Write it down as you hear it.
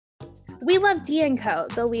We love D&Co,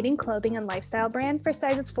 the leading clothing and lifestyle brand for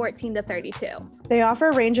sizes 14 to 32. They offer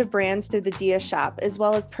a range of brands through the Dia shop, as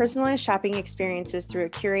well as personalized shopping experiences through a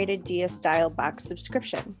curated Dia style box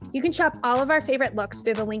subscription. You can shop all of our favorite looks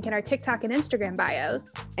through the link in our TikTok and Instagram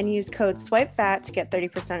bios. And use code SWIPEFAT to get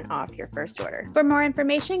 30% off your first order. For more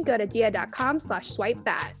information, go to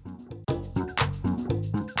dia.com/swipefat.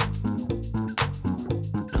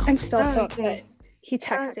 I'm still so good. He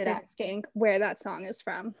texted asking where that song is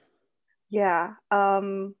from. Yeah.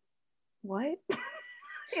 What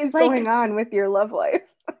is going on with your love life?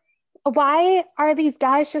 Why are these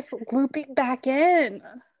guys just looping back in?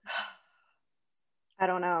 I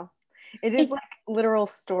don't know. It is like literal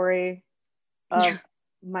story of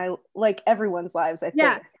my, like, everyone's lives, I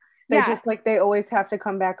think. They just like, they always have to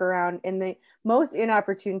come back around in the most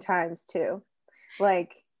inopportune times too.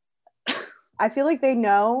 Like, I feel like they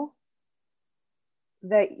know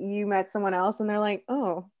that you met someone else and they're like,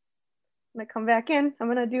 oh, I'm gonna come back in. I'm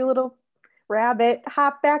gonna do a little rabbit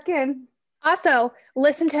hop back in. Also,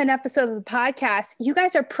 listen to an episode of the podcast. You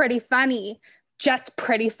guys are pretty funny. Just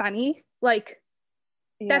pretty funny. Like,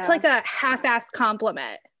 that's like a half-ass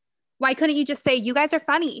compliment. Why couldn't you just say, you guys are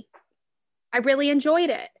funny? I really enjoyed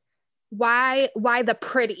it. Why the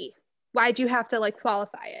pretty? Why'd you have to like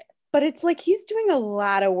qualify it? But it's like, he's doing a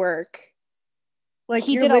lot of work. Like,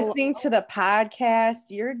 you're listening to the podcast.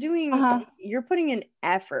 You're doing, you're putting in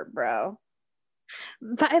effort, bro.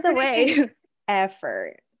 By the way.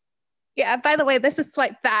 Effort. Yeah, by the way, this is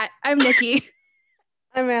Swipe Fat. I'm Nikki.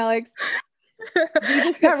 I'm Alex. We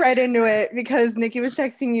just got right into it because Nikki was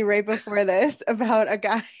texting you right before this about a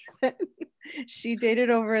guy that she dated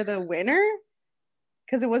over the winter.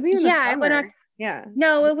 Because it wasn't even the summer. I went on,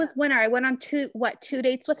 no, it was winter. I went on two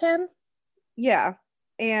dates with him? Yeah.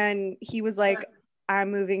 And he was like,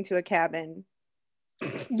 I'm moving to a cabin.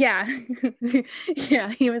 Yeah. Yeah.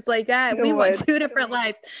 He was like, we want two different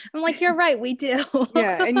lives. I'm like, you're right, we do.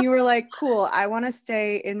 Yeah. And you were like, cool, I want to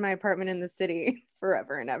stay in my apartment in the city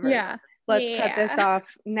forever and ever. Yeah. Let's cut this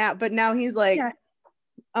off now. But now he's like,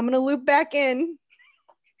 I'm going to loop back in.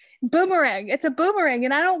 Boomerang. It's a boomerang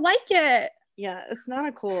and I don't like it. Yeah, it's not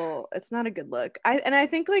a good look. I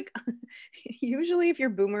think like usually if you're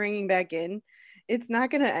boomeranging back in, it's not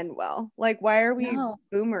going to end well. Like, why are we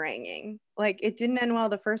boomeranging? Like, it didn't end well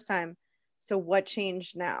the first time. So what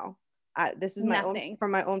changed now? This is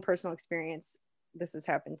from my own personal experience. This has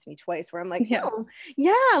happened to me twice where I'm like, oh,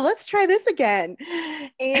 yeah, let's try this again.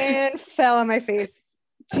 And fell on my face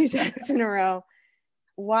 2 times in a row.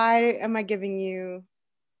 Why am I giving you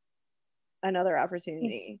another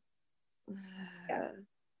opportunity?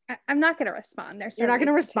 I'm not going to respond. You're not going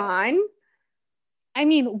to respond? I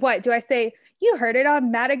mean, what do I say? You heard it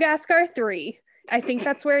on Madagascar 3. I think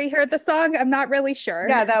that's where he heard the song. I'm not really sure.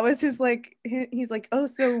 Yeah, that was his like, he's like, oh,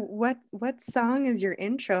 so what song is your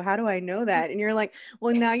intro? How do I know that? And you're like,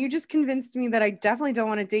 well, now you just convinced me that I definitely don't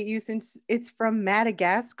want to date you since it's from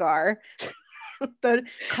Madagascar, the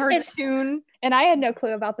cartoon. And I had no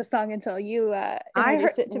clue about the song until you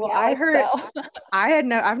introduced it to me. I've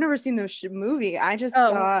never seen the movie. I just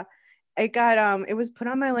saw it got it was put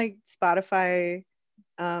on my like Spotify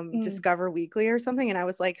Discover Weekly or something, and I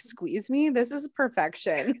was like, squeeze me, this is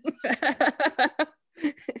perfection.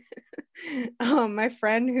 My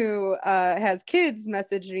friend who has kids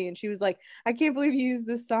messaged me and she was like, I can't believe you used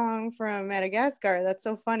this song from Madagascar, that's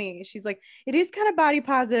so funny. She's like, it is kind of body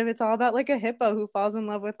positive. It's all about like a hippo who falls in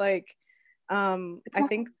love with like I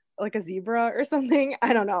think like a zebra or something.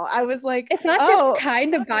 I don't know. I was like, it's not just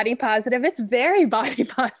kind of body positive, it's very body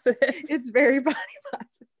positive. It's very body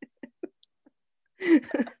positive.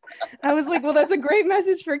 I was like, well, that's a great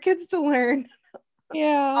message for kids to learn.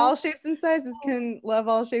 Yeah. All shapes and sizes can love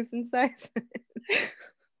all shapes and sizes.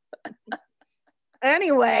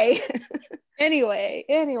 Anyway.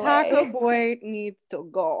 Taco boy needs to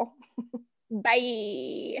go.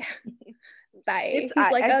 Bye.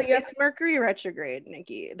 It's Mercury retrograde,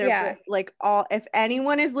 Nikki. They're like, if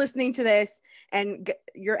anyone is listening to this and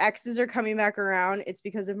your exes are coming back around, it's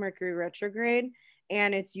because of Mercury retrograde.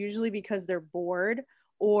 And it's usually because they're bored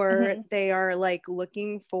or they are like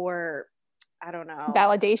looking for, I don't know.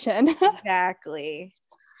 Validation. Exactly.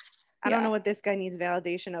 I don't know what this guy needs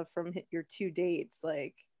validation of from your 2 dates.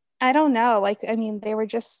 Like, I don't know. Like, I mean, they were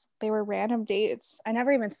random dates. I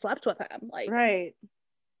never even slept with them. Like, right.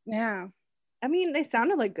 Yeah. I mean, they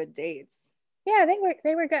sounded like good dates. Yeah,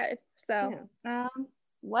 they were good. So,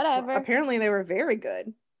 whatever. Well, apparently they were very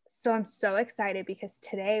good. So I'm so excited because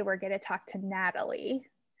today we're going to talk to Natalie.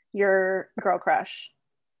 Your girl crush.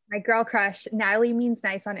 My girl crush. Natalie Means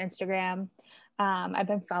Nice on Instagram. I've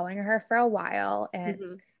been following her for a while and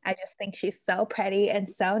I just think she's so pretty and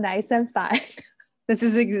so nice and fun. This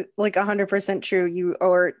is like 100% true. You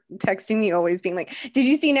are texting me always being like, did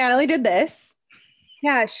you see Natalie did this?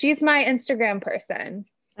 Yeah, she's my Instagram person.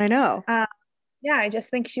 I know. Yeah, I just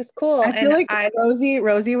think she's cool. I feel like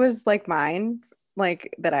Rosie was like mine,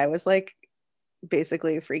 like that I was like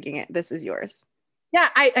basically freaking it. This is yours. Yeah,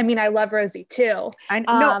 I mean, I love Rosie too. I'm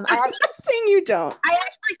not saying you don't. I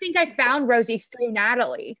actually think I found Rosie through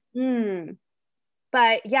Natalie.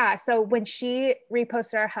 But yeah, so when she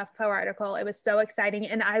reposted our HuffPo article, it was so exciting.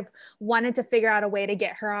 And I've wanted to figure out a way to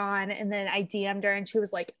get her on. And then I DM'd her and she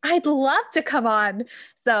was like, I'd love to come on.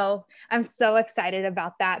 So I'm so excited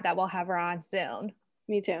about that we'll have her on soon.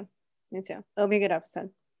 Me too. It'll be a good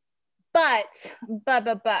episode. But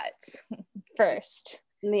first.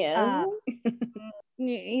 Yes.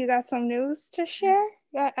 You got some news to share?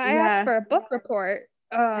 I asked for a book report.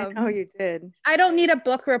 I know you did. I don't need a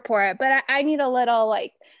book report, but I need a little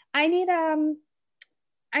like I need a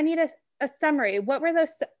summary. What were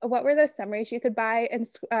those summaries you could buy and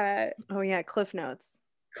oh yeah, Cliff Notes.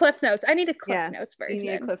 Cliff Notes. I need a Cliff Notes version. You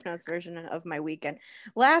need a Cliff Notes version of my weekend.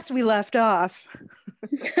 Last we left off,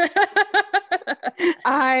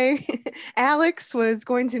 Alex was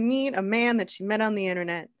going to meet a man that she met on the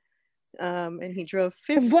internet. And he drove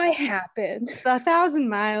 1,000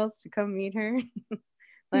 miles to come meet her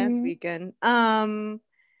last weekend.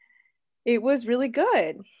 It was really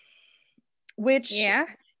good, which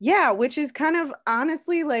is kind of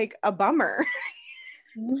honestly like a bummer.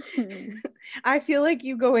 I feel like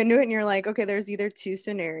you go into it and you're like, okay, there's either two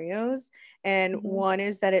scenarios, and one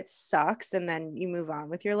is that it sucks and then you move on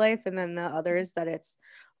with your life, and then the other is that it's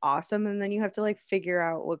awesome and then you have to like figure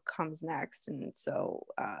out what comes next. And so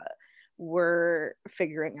we're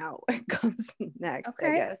figuring out what comes next,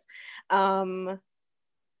 I guess.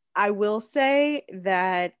 I will say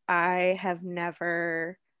that I have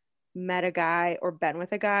never met a guy or been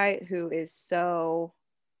with a guy who is so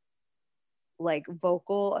like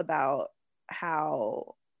vocal about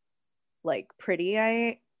how like pretty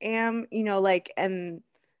I am, you know, like, and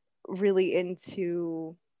really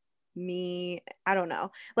into me. I don't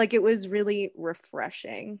know, like it was really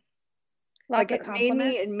refreshing. Lots of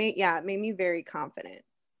compliments. It made me very confident,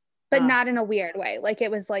 but not in a weird way. Like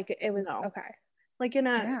it was no. Okay. Like in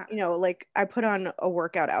a, you know, like I put on a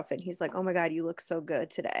workout outfit. He's like, oh my God, you look so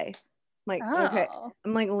good today. I'm like, okay.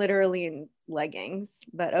 I'm like literally in leggings,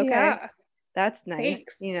 but okay, that's nice.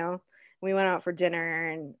 Thanks. You know, we went out for dinner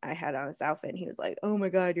and I had on this outfit and he was like, oh my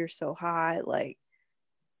God, you're so hot. Like,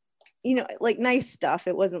 you know, like nice stuff.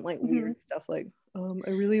 It wasn't like weird stuff like, I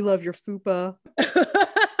really love your fupa.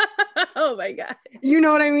 Oh my God. You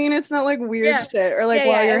know what I mean? It's not like weird shit or like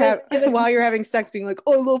while you're having sex being like,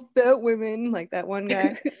 oh, I love fat women, like that one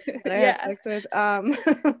guy that I had sex with.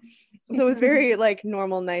 So it was very like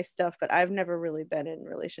normal, nice stuff, but I've never really been in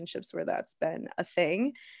relationships where that's been a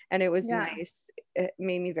thing. And it was nice. It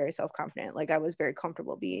made me very self-confident. Like I was very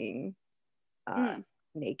comfortable being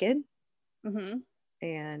naked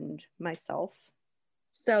and myself.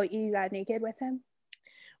 So you got naked with him?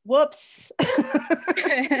 Whoops.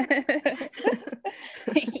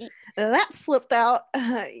 That slipped out.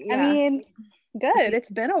 I mean, good. It's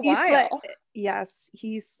been a while.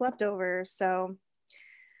 He slept over. So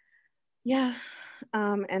yeah.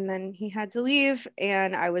 And then he had to leave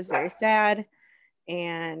and I was very sad.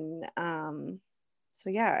 And so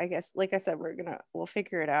yeah, I guess like I said, we'll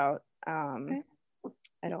figure it out. Okay.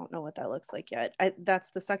 I don't know what that looks like yet. That's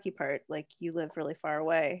the sucky part. Like you live really far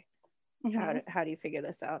away. How do you figure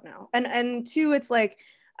this out now? And two, it's like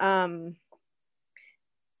you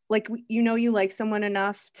know, you like someone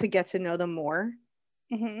enough to get to know them more,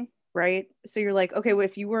 right? So you're like, okay, well,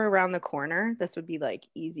 if you were around the corner, this would be like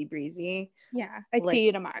easy breezy. Yeah, I'd see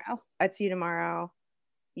you tomorrow.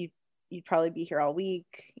 You'd probably be here all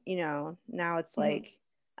week, you know. Now it's like,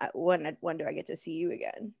 when do I get to see you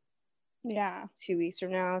again? Yeah, 2 weeks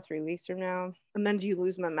from now, 3 weeks from now. And then do you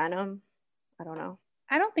lose momentum? I don't know.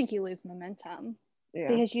 I don't think you lose momentum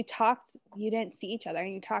because you didn't see each other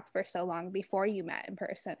and you talked for so long before you met in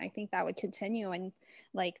person. I think that would continue and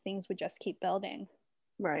like things would just keep building.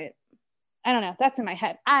 Right. I don't know. That's in my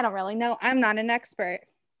head. I don't really know. I'm not an expert.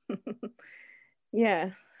 Yeah,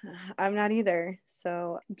 I'm not either.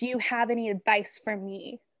 So do you have any advice for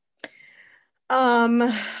me?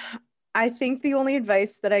 I think the only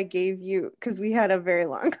advice that I gave you, because we had a very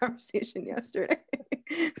long conversation yesterday,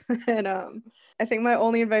 and I think my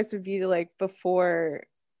only advice would be to like before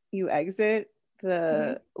you exit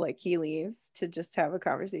like he leaves, to just have a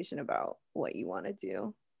conversation about what you want to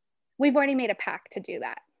do. We've already made a pact to do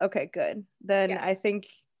that. Okay, good. Then I think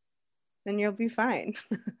then you'll be fine.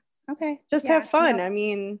 Okay. Just have fun. I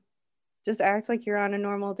mean, just act like you're on a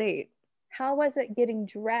normal date. How was it getting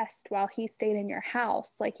dressed while he stayed in your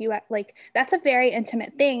house? Like that's a very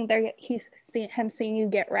intimate thing. He's seeing you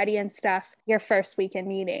get ready and stuff. Your first weekend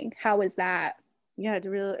meeting. How was that? Yeah,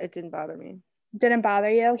 it didn't bother me. Didn't bother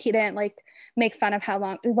you? He didn't like make fun of how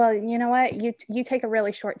long? Well, you know what? You take a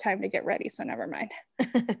really short time to get ready, so never mind.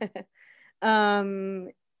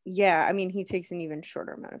 Yeah, I mean, he takes an even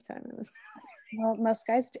shorter amount of time. Well, most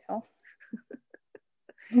guys do.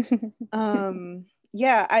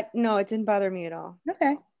 Yeah, no, it didn't bother me at all.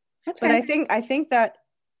 Okay. But I think that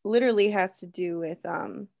literally has to do with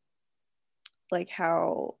like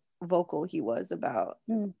how vocal he was about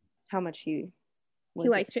how much he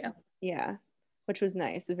liked you. Yeah, which was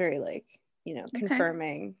nice. Very like,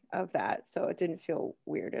 confirming of that. So it didn't feel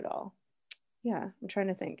weird at all. Yeah, I'm trying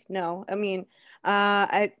to think. No, I mean,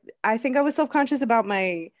 I think I was self-conscious about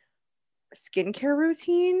my skincare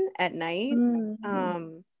routine at night.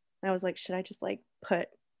 I was like, should I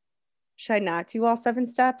not do all 7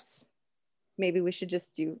 steps? Maybe we should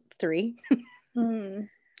just do 3.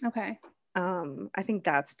 Okay. I think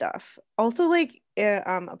that stuff. Also, like,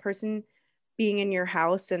 a person being in your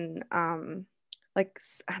house and like,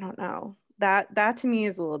 I don't know. That to me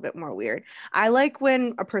is a little bit more weird. I like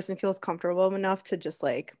when a person feels comfortable enough to just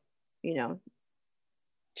like,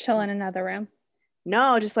 chill in another room.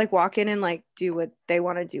 No, just like walk in and like do what they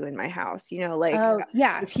want to do in my house. Like,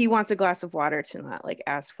 if he wants a glass of water, to not like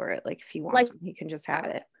ask for it. Like if he wants one, he can just have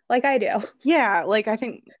it. Like I do. Yeah, like I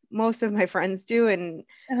think most of my friends do, and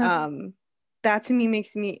that to me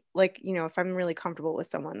makes me like, if I'm really comfortable with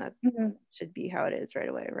someone, that should be how it is right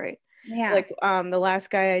away, right? Yeah. Like the last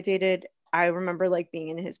guy I dated, I remember like being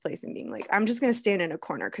in his place and being like, I'm just gonna stand in a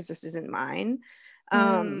corner because this isn't mine.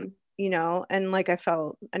 And like I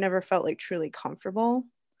never felt like truly comfortable.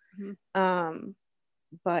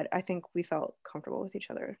 But I think we felt comfortable with each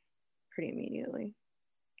other pretty immediately.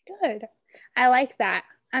 Good. I like that.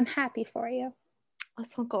 I'm happy for you.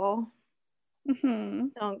 Let's go.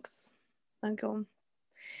 Thanks. Thank you.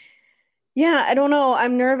 Yeah, I don't know.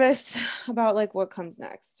 I'm nervous about like what comes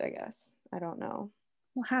next, I guess. I don't know.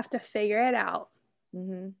 We'll have to figure it out.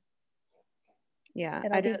 Yeah.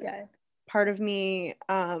 It'll be good. Part of me,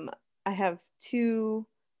 I have two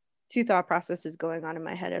thought processes going on in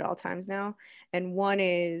my head at all times now. And one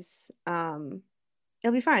is it'll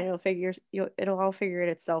be fine. It'll all figure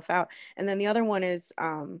itself out. And then the other one is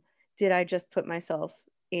did I just put myself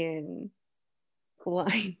in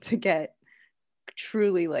line to get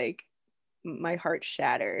truly like my heart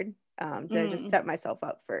shattered? Did I just set myself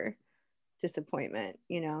up for disappointment,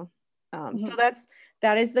 so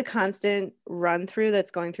that is the constant run through that's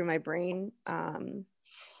going through my brain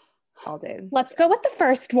all day. Let's go with the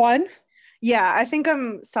first one. Yeah, I think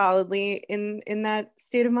I'm solidly in that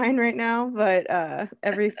state of mind right now, but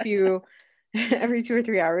every 2 or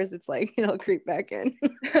 3 hours it's like it'll creep back in.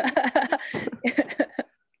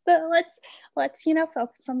 But let's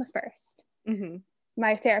focus on the first.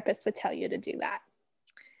 My therapist would tell you to do that.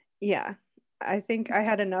 Yeah, I think I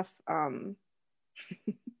had enough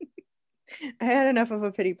I had enough of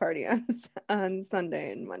a pity party on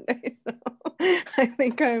Sunday and Monday, so I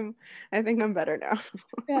think I'm better now.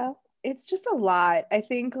 Yeah, it's just a lot. I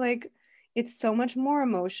think like it's so much more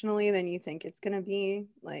emotionally than you think it's gonna be.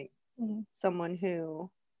 Like someone who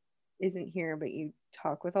isn't here but you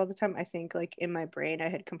talk with all the time. I think like in my brain I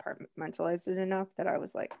had compartmentalized it enough that I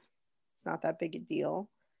was like, it's not that big a deal.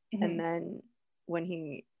 And then when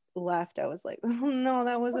he left, I was like, oh no,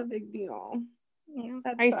 that was a big deal. Yeah.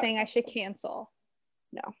 Are you saying I should cancel?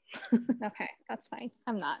 No. Okay, that's fine.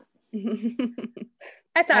 I'm not.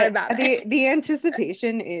 I thought about it. The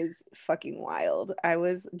anticipation is fucking wild. I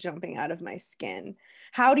was jumping out of my skin.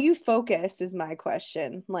 How do you focus is my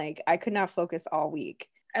question. Like I could not focus all week.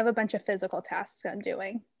 I have a bunch of physical tasks I'm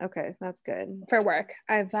doing. Okay, that's good. For work.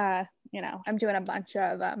 I've I'm doing a bunch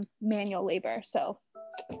of manual labor, so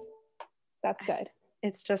that's good.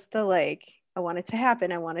 It's just the like, I want it to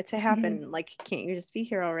happen. Like, can't you just be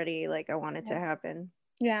here already? Like, I want it to happen.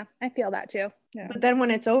 Yeah, I feel that too. Yeah. But then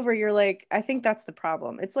when it's over, you're like, I think that's the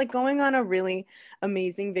problem. It's like going on a really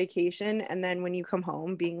amazing vacation, and then when you come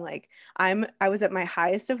home being like, I was at my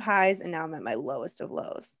highest of highs and now I'm at my lowest of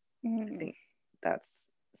lows. I think that's,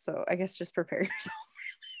 so I guess just prepare yourself.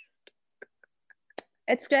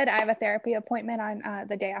 It's good. I have a therapy appointment on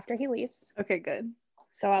the day after he leaves. Okay, good.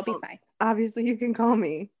 So I'll be fine. Obviously you can call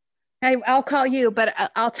me. I'll call you, but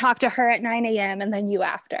I'll talk to her at 9 a.m. and then you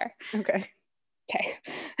after. Okay.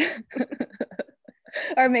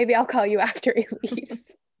 Or maybe I'll call you after he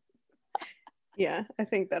leaves. Yeah, I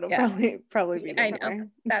think that'll probably be. I know.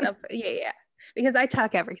 Yeah. because I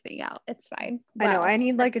tuck everything out. It's fine. Wow. I know. I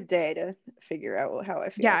need like a day to figure out how I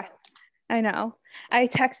feel. Yeah, I know. I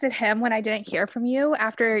texted him when I didn't hear from you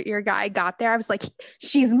after your guy got there. I was like,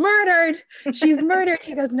 she's murdered. She's murdered.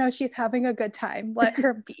 He goes, no, she's having a good time. Let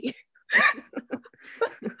her be.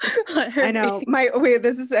 I know. Wait,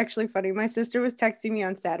 this is actually funny. My sister was texting me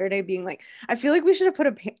on Saturday being like, I feel like we should have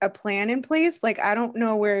put a plan in place. Like, I don't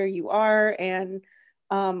know where you are, and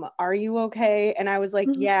are you okay? And I was like,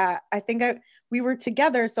 yeah, I think we were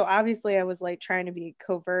together, so obviously I was like trying to be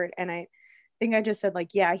covert, and I think I just said like,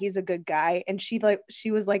 yeah, he's a good guy. And she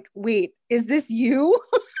was like, wait, is this you?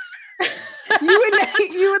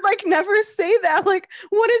 you would like never say that. Like,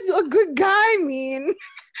 what does a good guy mean?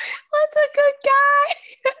 What's a good guy?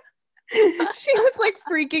 She was like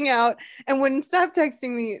freaking out and wouldn't stop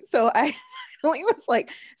texting me. So I finally was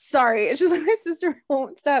like, sorry. It's just like my sister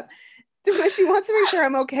won't stop. She wants to make sure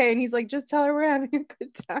I'm okay. And he's like, just tell her we're having a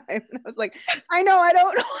good time. And I was like, I know, I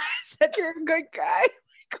don't know. I said you're a good guy.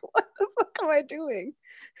 Like, what the fuck am I doing?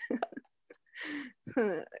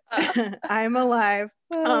 I'm alive.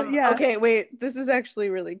 Yeah. Okay, wait. This is actually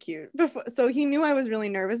really cute. So he knew I was really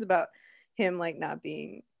nervous about him like not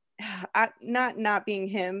being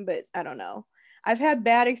him, but I don't know. I've had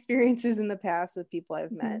bad experiences in the past with people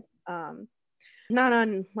I've met. Not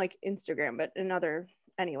on like Instagram, but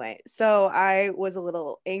anyway. So I was a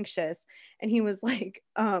little anxious, and he was like,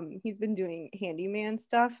 he's been doing handyman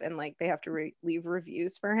stuff, and like they have to leave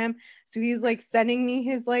reviews for him. So he's like sending me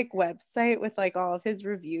his like website with like all of his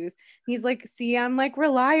reviews. He's like, see, I'm like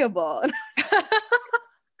reliable. And I was like,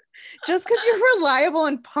 just because you're reliable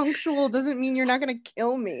and punctual doesn't mean you're not gonna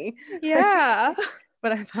kill me. Yeah.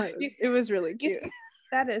 But I thought it was really cute.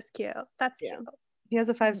 That is cute. That's cute. He has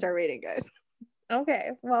a 5-star rating, guys.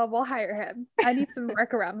 Okay, well, we'll hire him. I need some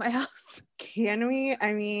work around my house. Can we?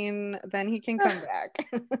 I mean, then he can come back.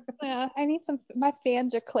 Yeah, I need my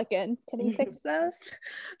fans are clicking. Can you fix those?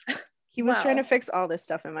 He was trying to fix all this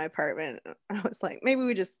stuff in my apartment. I was like, maybe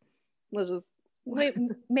we just have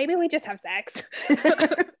sex.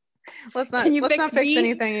 let's not fix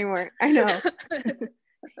anything anymore. I know.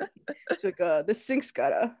 It's like the sink's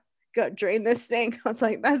gotta drain this sink. I was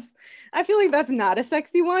like, I feel like that's not a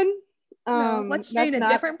sexy one. No, let's drain a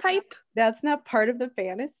different pipe. That's not part of the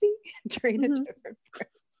fantasy. Drain a different pipe.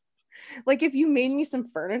 Like if you made me some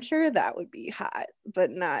furniture, that would be hot,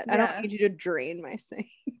 but not. Yeah. I don't need you to drain my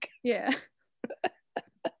sink. Yeah.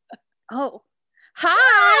 Oh,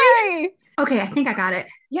 hi. Okay, I think I got it.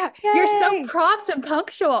 Yeah, yay. You're so prompt and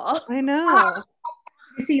punctual. I know. I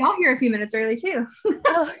see y'all here a few minutes early too.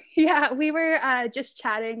 Oh, yeah, we were just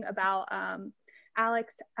chatting about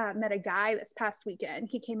Alex met a guy this past weekend.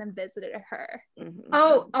 He came and visited her.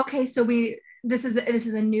 Oh, okay. So this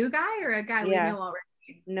is a new guy or a guy we know already?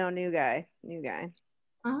 No, new guy.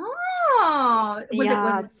 Oh, was it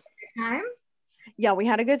a good time? Yeah, we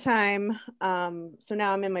had a good time. So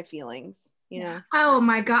now I'm in my feelings, you know. Oh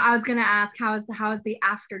my God, I was gonna ask how is the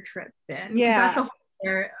after trip been? Yeah, that's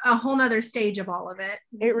a whole nother stage of all of it.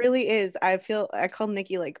 It really is. I called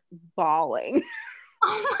Nikki like bawling.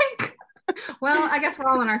 Oh my God. Well, I guess we're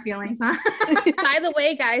all in our feelings, huh? By the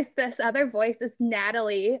way, guys, this other voice is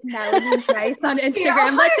Natalie. Natalie Rice on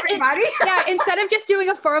Instagram. Yeah, everybody. Yeah, instead of just doing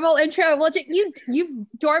a formal intro, you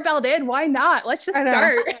doorbelled in. Why not? Let's just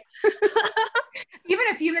start. Even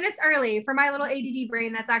a few minutes early for my little ADD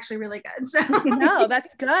brain. That's actually really good. So no,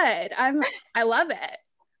 that's good. I love it.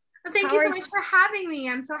 Well, thank you so much for having me.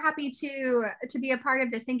 I'm so happy to be a part of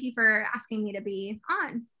this. Thank you for asking me to be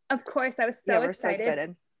on. Of course, I was so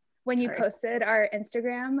excited. When you posted our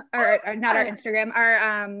Instagram, or not our Instagram,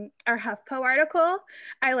 our HuffPo article,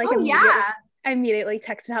 I immediately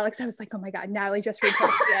texted Alex. I was like, oh my God, Natalie just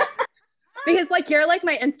reposted it. Because like, you're like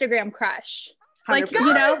my Instagram crush. 100%. Like,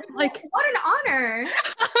 you know, like what an honor.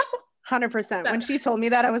 100%. When she told me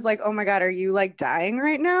that, I was like, oh my God, are you like dying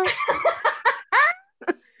right now?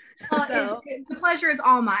 Well, the pleasure is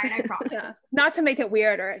all mine, I promise. Yeah. Not to make it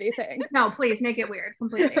weird or anything. No, please make it weird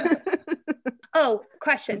completely. Oh,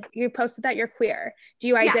 question. You posted that you're queer. Do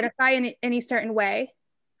you identify in any certain way?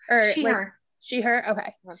 Or she, her. She, her?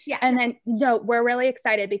 Okay. Yeah. And then, we're really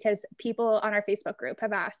excited because people on our Facebook group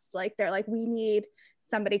have asked, like, they're like, we need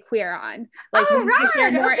somebody queer on. Like, right. Okay,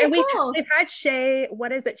 and cool. we've had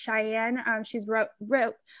Cheyenne. She's wrote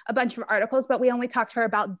a bunch of articles, but we only talked to her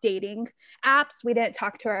about dating apps. We didn't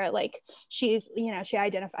talk to her like she's, she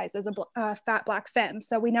identifies as a fat Black femme.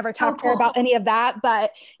 So we never talked to her about any of that.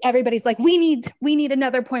 But everybody's like, we need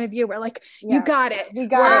another point of view. We're like, you got it. We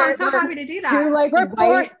got it. I'm so happy to do that. Two like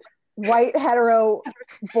white hetero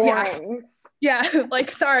borings. Yeah,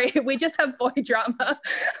 like, sorry, we just have boy drama.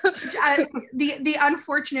 The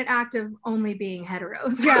unfortunate act of only being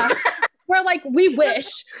heteros. Yeah. We're like, we wish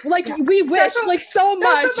so much. That's what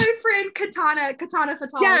my friend Katana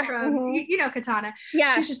Fatal from, you know, Katana.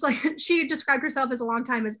 Yeah. She's just like, she described herself as a long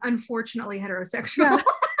time as unfortunately heterosexual. Yeah.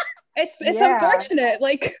 It's unfortunate.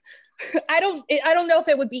 Like, I don't know if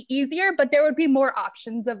it would be easier, but there would be more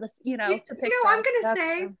options of this, you know, to pick from. I'm going to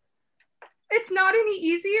say it's not any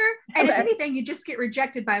easier. And if anything, you just get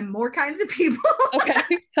rejected by more kinds of people.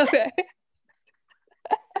 Okay.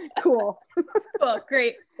 Cool.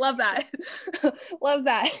 Great. Love that. Love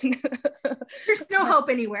that. There's no hope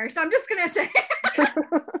anywhere. So I'm just going to say.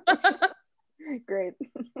 Great.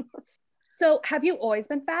 So have you always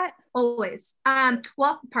been fat? Always.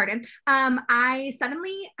 Well, pardon. I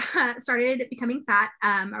suddenly started becoming fat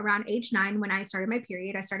around age 9 when I started my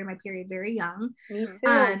period. I started my period very young. Me too.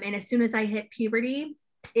 And as soon as I hit puberty,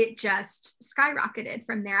 it just skyrocketed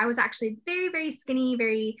from there. I was actually very, very skinny,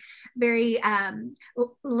 very, very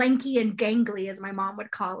lanky and gangly, as my mom would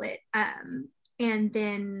call it. And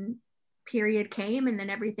then period came, and then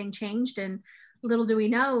everything changed. And little do we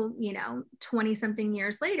know, 20 something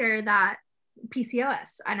years later, that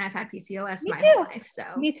PCOS, and I've had PCOS my whole life. So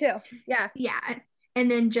me too. Yeah.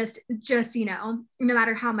 And then just no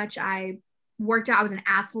matter how much I worked out, I was an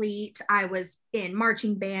athlete, I was in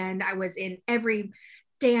marching band, I was in every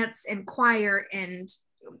dance and choir and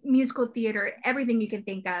musical theater, everything you can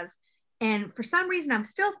think of. And for some reason, I'm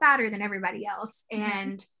still fatter than everybody else.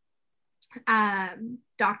 And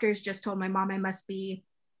doctors just told my mom I must be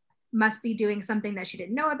doing something that she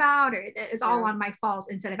didn't know about, or it is all on my fault,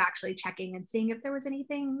 instead of actually checking and seeing if there was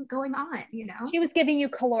anything going on, She was giving you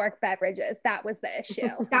caloric beverages. That was the issue.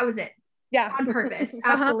 That was it. Yeah. On purpose.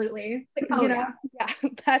 Absolutely. Yeah,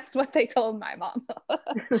 that's what they told my mom.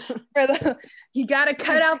 You got to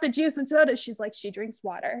cut out the juice and soda. She's like, she drinks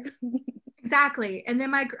water. Exactly. And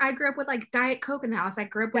then I grew up with like Diet Coke in the house. I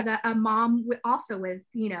grew up with a mom also with,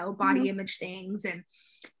 body image things. And,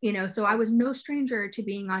 so I was no stranger to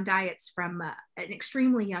being on diets from an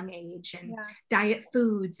extremely young age, and diet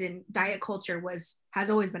foods and diet culture has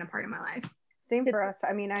always been a part of my life. Same for us.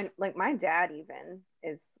 I mean, my dad even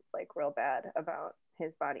is like real bad about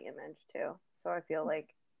his body image too. So I feel like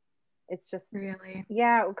it's just really,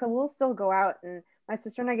 because we'll still go out, and my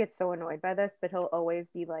sister and I get so annoyed by this, but he'll always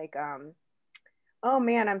be like, oh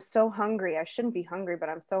man, I'm so hungry. I shouldn't be hungry, but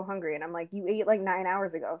I'm so hungry. And I'm like, you ate like 9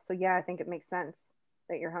 hours ago. So yeah, I think it makes sense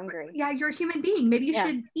that you're hungry. Yeah, you're a human being. Maybe you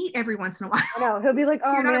should eat every once in a while. I know. He'll be like,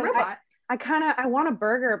 oh you're man, not a robot. I want a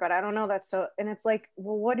burger, but I don't know. That's so, and it's like,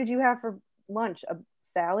 well, what did you have for lunch? A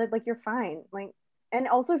salad? Like, you're fine. Like, and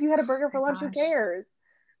also if you had a burger for lunch, who cares?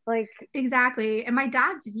 Like, exactly. And my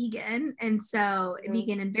dad's vegan, and so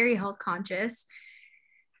vegan and very health conscious.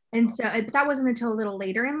 And so that wasn't until a little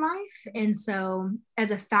later in life. And so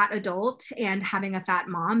as a fat adult and having a fat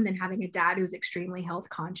mom, then having a dad who's extremely health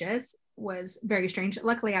conscious was very strange.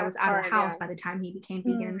 Luckily, I was out of the house by the time he became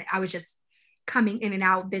vegan. I was just coming in and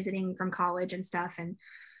out, visiting from college and stuff. And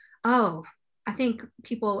I think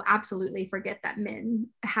people absolutely forget that men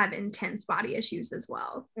have intense body issues as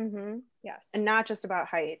well. Mm-hmm. Yes. And not just about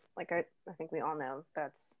height. Like I think we all know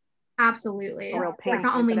that's absolutely a real pain. It's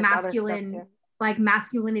like not only masculine, like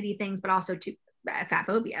masculinity things, but also fat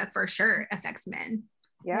phobia for sure affects men.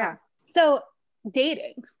 Yeah. So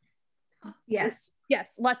dating. Yes.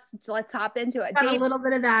 Let's hop into it. Got a little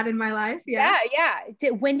bit of that in my life. Yeah.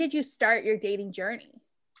 When did you start your dating journey?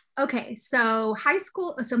 Okay, so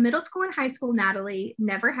middle school and high school, Natalie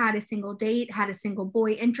never had a single date, had a single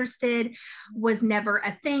boy interested, was never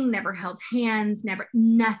a thing, never held hands,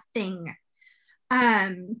 nothing.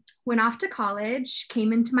 Went off to college,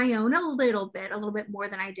 came into my own a little bit more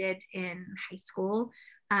than I did in high school.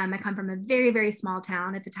 I come from a very, very small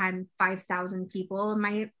town at the time, 5,000 people in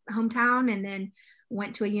my hometown, and then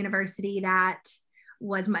went to a university that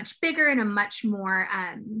was much bigger and a much more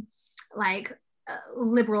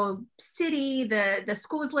liberal city. The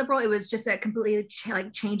school was liberal. It was just a completely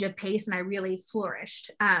change of pace, and I really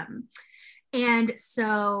flourished. And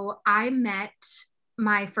so I met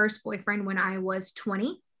my first boyfriend when I was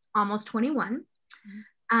 20, almost 21.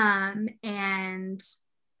 And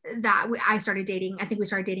that I started dating. I think we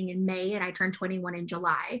started dating in May, and I turned 21 in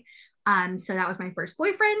July. So that was my first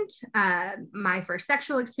boyfriend, my first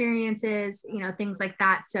sexual experiences, things like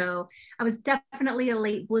that. So I was definitely a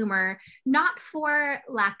late bloomer, not for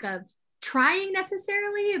lack of trying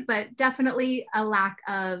necessarily, but definitely a lack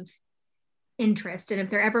of interest. And if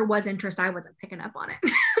there ever was interest, I wasn't picking up on it.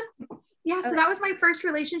 So that was my first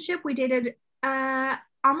relationship. We dated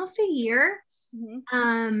almost a year.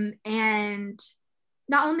 And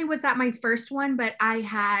not only was that my first one, but I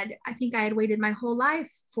think I had waited my whole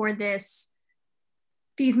life for these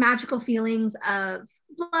magical feelings of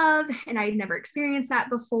love, and I'd never experienced that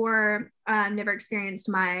before. Never experienced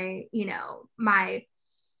my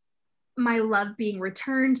love being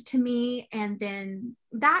returned to me. And then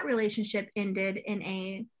that relationship ended in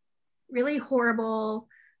a really horrible,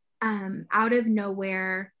 out of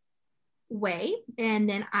nowhere way. And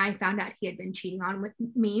then I found out he had been cheating on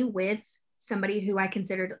with somebody who I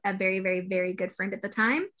considered a very, very, very good friend at the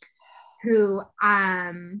time, who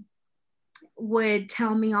would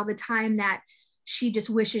tell me all the time that she just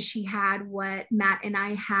wishes she had what Matt and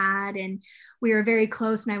I had, and we were very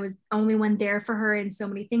close, and I was the only one there for her in so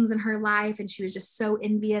many things in her life, and she was just so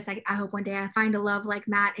envious. I hope one day I find a love like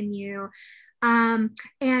Matt and you.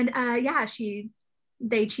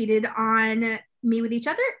 They cheated on me with each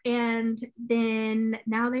other, and then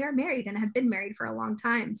now they are married and have been married for a long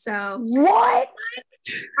time. So what?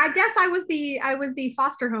 I guess I was the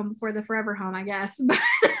foster home before the forever home, I guess.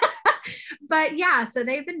 But yeah, so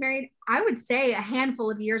they've been married, I would say, a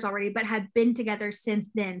handful of years already, but have been together since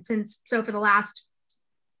then. So for the last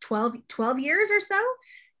 12 years or so,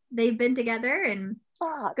 they've been together, and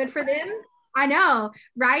good for them. I know,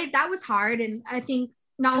 right? That was hard. And I think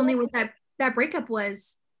not only was that breakup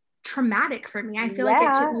was traumatic for me. I feel like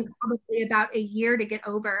it took me probably about a year to get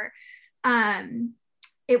over.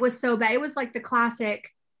 It was so bad. It was like the classic,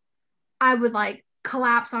 I would like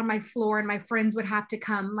collapse on my floor, and my friends would have to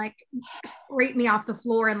come like scrape me off the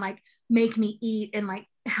floor and like make me eat and like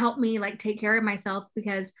help me like take care of myself,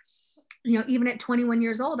 because even at 21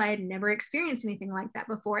 years old, I had never experienced anything like that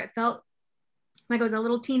before. It felt like I was a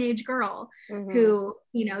little teenage girl who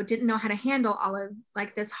didn't know how to handle all of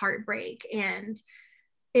like this heartbreak, and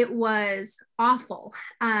it was awful.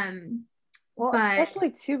 Well,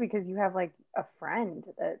 especially too because you have like a friend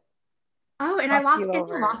that and I lost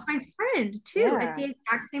my friend too at the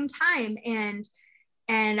exact same time. And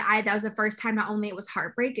that was the first time. Not only it was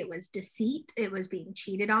heartbreak, it was deceit, it was being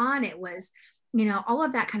cheated on, it was, all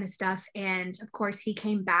of that kind of stuff. And of course he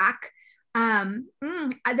came back. I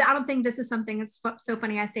don't think this is something that's so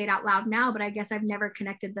funny I say it out loud now, but I guess I've never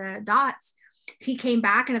connected the dots. He came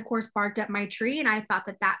back and of course barked up my tree. And I thought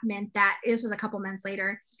that meant that this was a couple months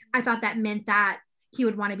later. I thought that meant that he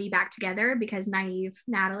would want to be back together, because naive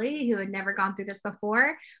Natalie, who had never gone through this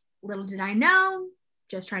before, little did I know,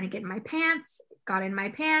 just trying to get in my pants, got in my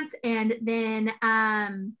pants, and then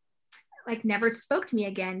like never spoke to me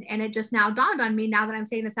again. And it just now dawned on me, now that I'm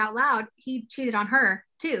saying this out loud, he cheated on her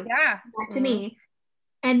too. Yeah. Back to me,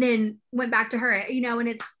 and then went back to her, and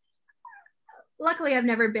it's, luckily I've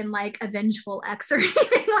never been like a vengeful ex or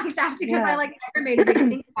anything like that, because I like never made a big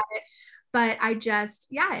stink about it. But I just,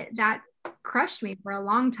 that crushed me for a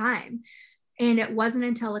long time. And it wasn't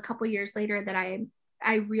until a couple years later that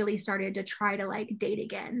I really started to try to like date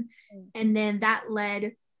again. And then that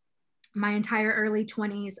led my entire early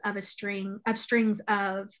 20s of strings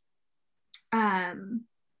of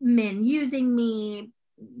men using me,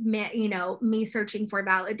 me searching for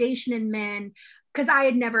validation in men, because I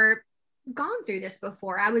had never gone through this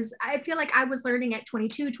before. I feel like I was learning at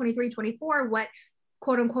 22, 23, 24, what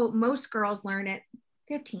quote unquote most girls learn at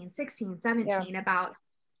 15, 16, 17 about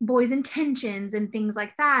boys' intentions and things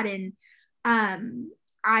like that. And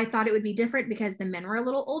I thought it would be different because the men were a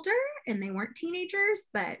little older and they weren't teenagers,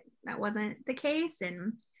 but that wasn't the case.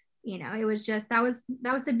 And it was just, that was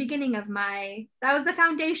the beginning of that was the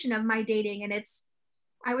foundation of my dating. And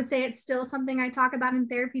I would say it's still something I talk about in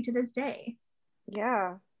therapy to this day.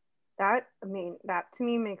 Yeah. That to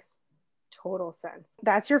me makes total sense.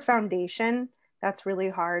 That's your foundation. That's really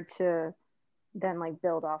hard to then like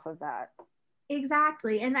build off of that.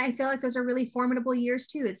 Exactly. And I feel like those are really formidable years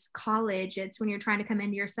too. It's college. It's when you're trying to come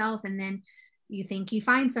into yourself, and then you think you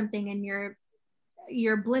find something and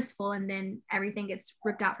you're blissful, and then everything gets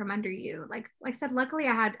ripped out from under you. Like I said, luckily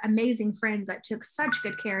I had amazing friends that took such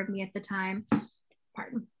good care of me at the time.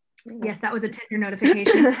 Pardon. Yes, that was a Tinder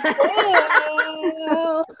notification.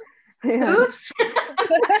 Oops.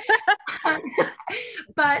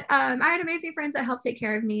 But I had amazing friends that helped take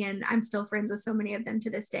care of me, and I'm still friends with so many of them to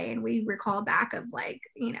this day. And we recall back of like,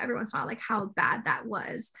 every once in a while, like how bad that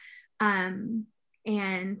was. And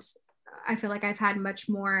I feel like I've had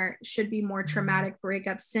should be more traumatic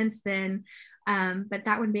breakups since then. But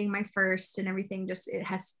that one being my first and everything,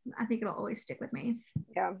 I think it'll always stick with me.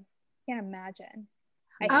 Yeah. Can't imagine.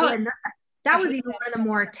 And that was even one of the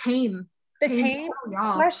more tame. The tame?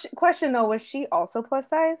 Question though, was she also plus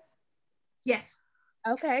size? Yes.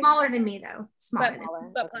 Okay. Smaller than me though. But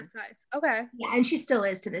plus size. Okay. Yeah, and she still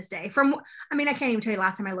is to this day. I mean, I can't even tell you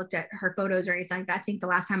last time I looked at her photos or anything like that. I think the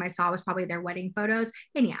last time I saw was probably their wedding photos.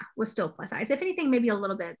 And yeah, was still plus size. If anything, maybe a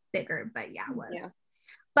little bit bigger, but yeah, it was. Yeah.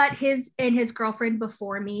 But his girlfriend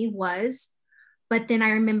before me was. But then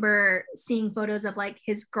I remember seeing photos of like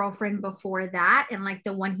his girlfriend before that. And like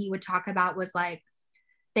the one he would talk about was like,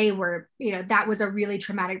 they were, that was a really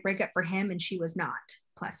traumatic breakup for him. And she was not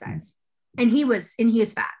plus size. And he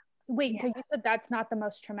is fat. Wait, so you said that's not the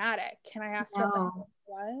most traumatic. Can I ask what that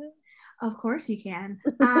was? Of course you can.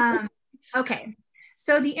 Okay.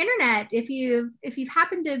 So the internet, if you've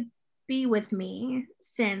happened to be with me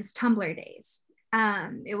since Tumblr days,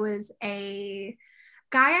 it was a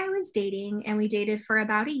guy I was dating, and we dated for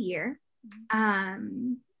about a year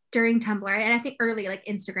during Tumblr, and I think early, like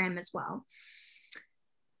Instagram as well.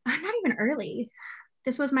 Not even early.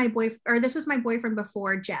 This was my boyfriend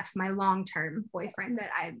before Jeff, my long-term boyfriend that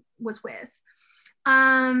I was with.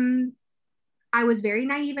 I was very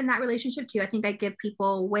naive in that relationship too. I think I give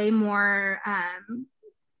people way more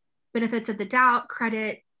benefits of the doubt,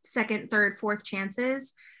 credit, second, third, fourth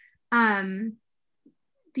chances.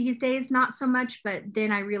 These days, not so much, but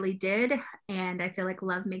then I really did. And I feel like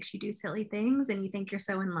love makes you do silly things and you think you're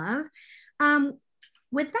so in love.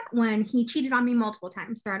 With that one, he cheated on me multiple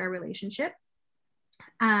times throughout our relationship.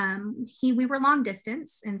 We were long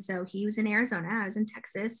distance, and so he was in Arizona, I was in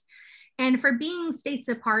Texas, and for being states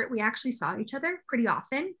apart, we actually saw each other pretty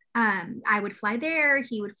often. I would fly there,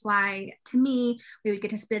 he would fly to me. We would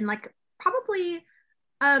get to spend like probably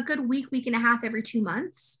a good week and a half every 2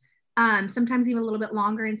 months, sometimes even a little bit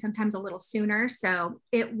longer and sometimes a little sooner. So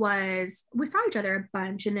we saw each other a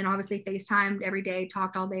bunch, and then obviously FaceTimed every day,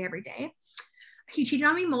 talked all day every day. He cheated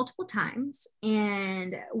on me multiple times.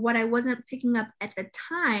 And what I wasn't picking up at the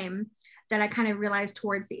time that I kind of realized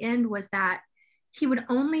towards the end was that he would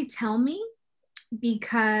only tell me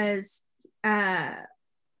because the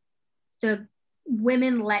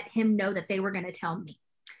women let him know that they were going to tell me.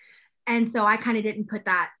 And so I kind of didn't put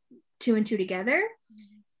that 2 and 2 together.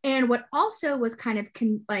 And what also was kind of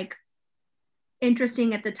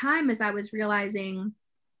interesting at the time is I was realizing,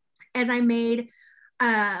 as I made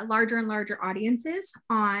larger and larger audiences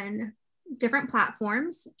on different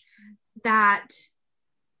platforms, that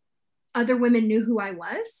other women knew who I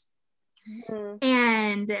was. Mm-hmm.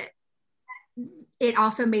 And it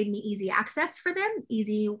also made me easy access for them,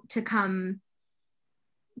 easy to come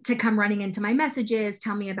running into my messages,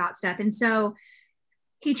 tell me about stuff. And so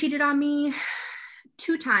he cheated on me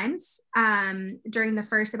 2 times during the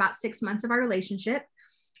first about 6 months of our relationship.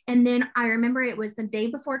 And then I remember it was the day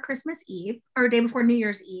before Christmas Eve, or day before New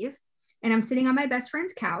Year's Eve. And I'm sitting on my best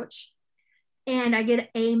friend's couch, and I get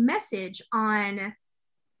a message I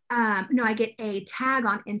get a tag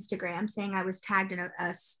on Instagram saying I was tagged in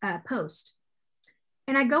a post.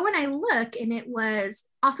 And I go and I look, and it was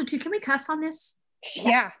also too, can we cuss on this?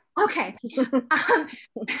 Yeah. Okay.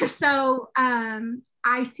 So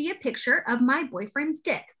I see a picture of my boyfriend's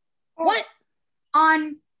dick. What?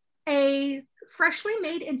 On a freshly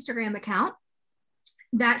made Instagram account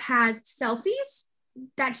that has selfies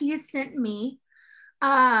that he has sent me,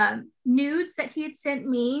 nudes that he had sent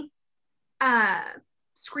me,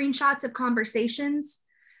 screenshots of conversations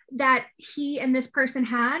that he and this person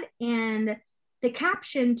had. And the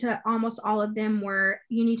caption to almost all of them were,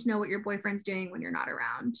 "You need to know what your boyfriend's doing when you're not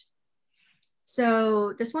around."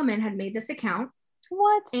 So this woman had made this account.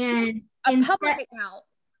 What? And a public account.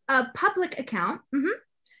 A public account.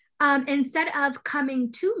 Mm-hmm. Instead of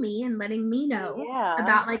coming to me and letting me know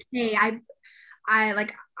about like, hey,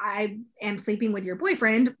 I am sleeping with your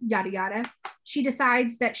boyfriend, yada yada, she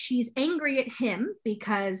decides that she's angry at him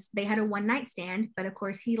because they had a one-night stand. But of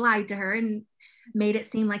course he lied to her and made it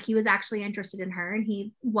seem like he was actually interested in her, and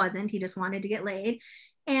he wasn't. He just wanted to get laid.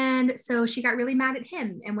 And so she got really mad at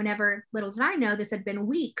him. And whenever, little did I know, this had been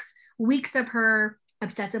weeks of her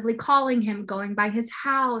obsessively calling him, going by his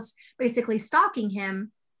house, basically stalking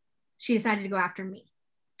him. She decided to go after me.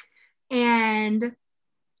 And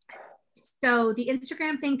so the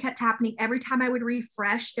Instagram thing kept happening. Every time I would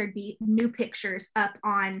refresh, there'd be new pictures up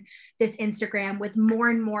on this Instagram with more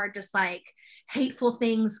and more just like hateful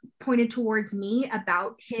things pointed towards me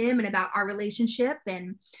about him and about our relationship.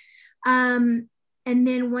 And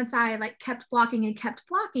then once I like kept blocking,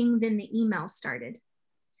 then the emails started.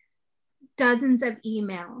 Dozens of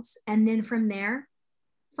emails. And then from there,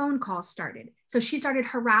 phone calls started. So she started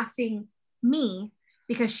harassing me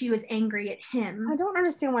because she was angry at him. I don't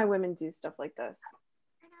understand why women do stuff like this.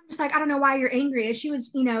 And I'm just like, I don't know why you're angry. And she was,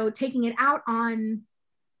 taking it out on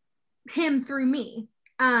him through me.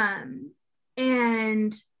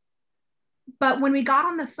 And But when we got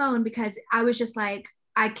on the phone, because I was just like,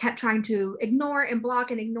 I kept trying to ignore and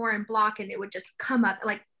block and ignore and block, and it would just come up.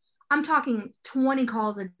 Like, I'm talking 20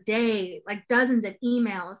 calls a day, like dozens of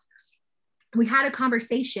emails. We had a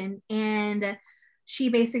conversation, and she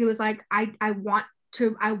basically was like, I want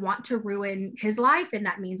to ruin his life, and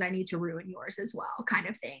that means I need to ruin yours as well, kind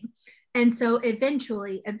of thing. And so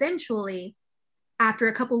eventually, after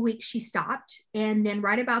a couple of weeks, she stopped. And then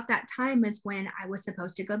right about that time is when I was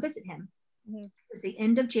supposed to go visit him. Mm-hmm. It was the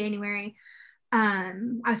end of January. I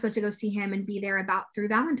was supposed to go see him and be there about through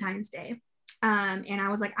Valentine's Day. And I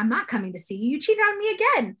was like, I'm not coming to see you. You cheated on me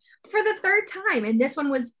again for the third time. And this one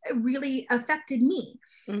was really affected me.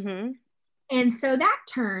 Mm-hmm. And so that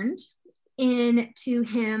turned into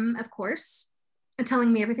him, of course,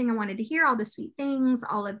 telling me everything I wanted to hear, all the sweet things,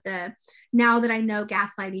 all of the, now that I know,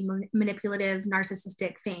 gaslighting, manipulative,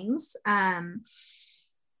 narcissistic things.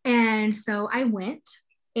 And so I went,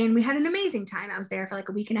 and we had an amazing time. I was there for like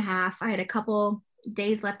a week and a half. I had a couple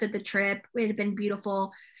days left of the trip. It had been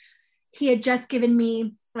beautiful. He had just given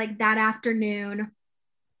me, like, that afternoon,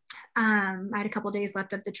 I had a couple days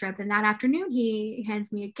left of the trip, and that afternoon he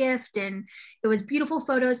hands me a gift, and it was beautiful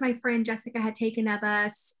photos my friend Jessica had taken of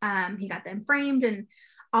us. He got them framed and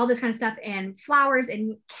all this kind of stuff, and flowers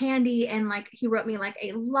and candy, and like he wrote me like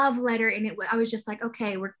a love letter, and I was just like,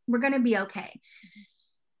 okay, we're gonna be okay.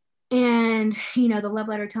 And you know, the love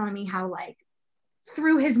letter telling me how, like,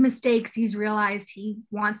 through his mistakes he's realized he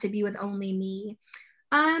wants to be with only me.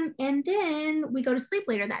 And then we go to sleep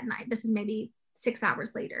later that night. This is maybe 6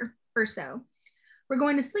 hours later or so. We're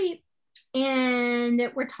going to sleep, and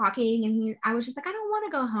we're talking, and I was just like, I don't want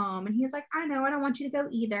to go home. And he was like, I know, I don't want you to go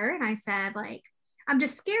either. And I said, like, I'm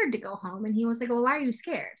just scared to go home. And he was like, well, why are you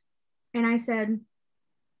scared? And I said,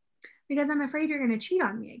 because I'm afraid you're going to cheat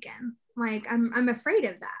on me again. Like, I'm afraid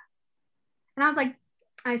of that. And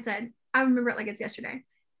I said, I remember it like it's yesterday.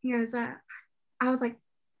 He goes, I was like,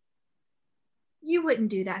 you wouldn't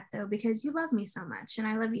do that though, because you love me so much, and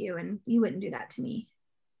I love you, and you wouldn't do that to me.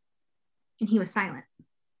 And he was silent.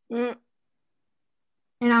 And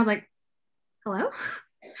I was like, hello?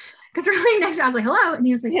 Because really next to, I was like, hello. And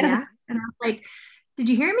he was like, yeah. And I was like, did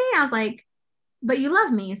you hear me? I was like, but you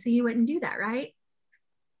love me, so you wouldn't do that, right?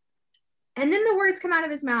 And then the words come out of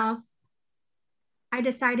his mouth, I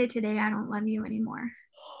decided today I don't love you anymore.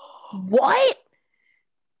 What?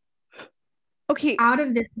 Okay. Out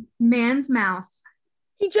of this man's mouth.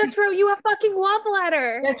 He just wrote you a fucking love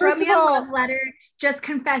letter. Just wrote me a love letter. Just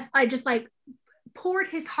confessed. I just like poured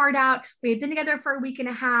his heart out. We had been together for a week and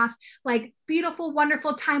a half. Like, beautiful,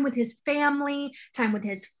 wonderful time with his family, time with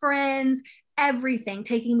his friends, everything.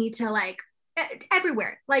 Taking me to like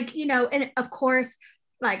everywhere. Like, you know, and of course,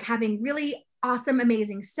 like having really awesome,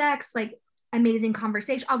 amazing sex, like amazing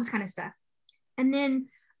conversation, all this kind of stuff. And then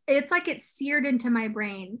it's like it's seared into my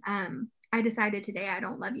brain. I decided today I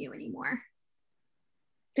don't love you anymore.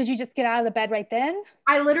 Did you just get out of the bed right then?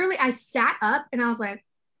 I sat up, and I was like,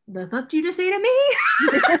 the fuck did you just say to me?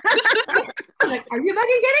 I'm like, are you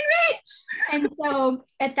fucking kidding me? And so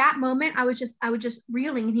at that moment, I was just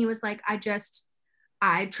reeling, and he was like, I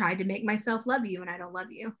tried to make myself love you, and I don't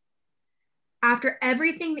love you. After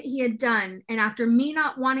everything that he had done, and after me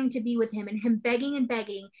not wanting to be with him, and him begging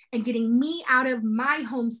and getting me out of my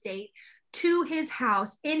home state to his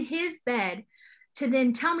house in his bed, to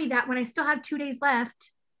then tell me that when I still have 2 days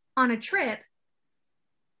left on a trip.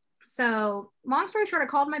 So long story short, I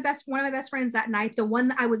called one of my best friends that night, the one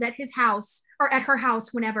that I was at his house, or at her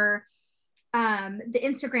house, whenever the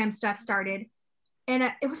Instagram stuff started. And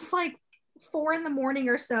it was just like 4 a.m.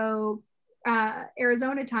 or so,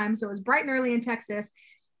 Arizona time. So it was bright and early in Texas.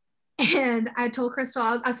 And I told Crystal,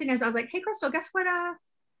 I was sitting there, so I was like, hey Crystal, guess what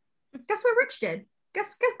Rich did? Go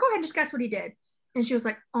ahead and just guess what he did. And she was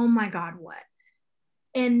like, oh my God, what?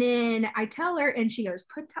 And then I tell her, and she goes,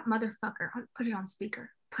 put that motherfucker on, put it on speaker.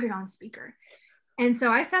 And so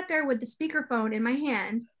I sat there with the speakerphone in my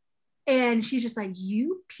hand, and she's just like,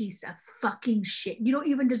 you piece of fucking shit. You don't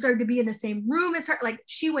even deserve to be in the same room as her. Like,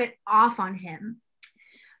 she went off on him.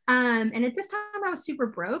 And at this time I was super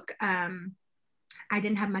broke. I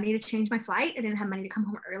didn't have money to change my flight. I didn't have money to come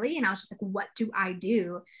home early. And I was just like, what do I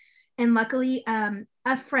do? And luckily,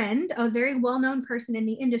 a friend, a very well-known person in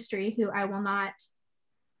the industry, who I will not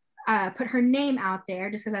put her name out there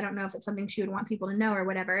just because I don't know if it's something she would want people to know or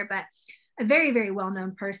whatever, but a very, very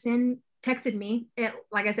well-known person texted me.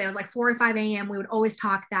 Like I said, it was like 4 or 5 a.m. We would always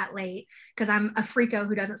talk that late because I'm a freako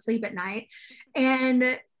who doesn't sleep at night.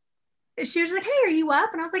 And she was like, hey, are you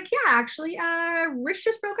up? And I was like, yeah, actually, Rich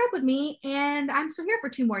just broke up with me, and I'm still here for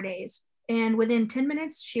 2 more days. And within 10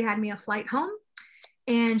 minutes, she had me a flight home.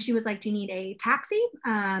 And she was like, do you need a taxi?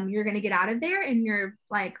 You're going to get out of there. And you're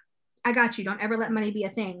like, I got you. Don't ever let money be a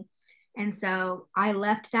thing. And so I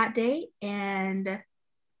left that day, and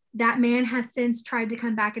that man has since tried to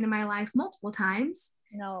come back into my life multiple times.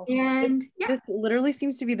 No. And this literally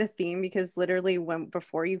seems to be the theme, because literally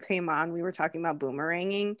before you came on, we were talking about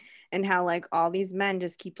boomeranging and how like all these men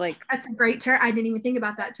just keep like. That's a great term. I didn't even think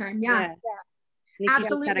about that term. Yeah. Nikki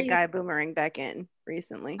Absolutely. just had a guy boomerang back in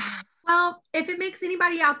recently. Well, if it makes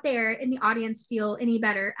anybody out there in the audience feel any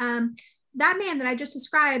better, that man that I just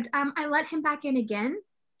described, I let him back in again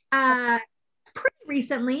pretty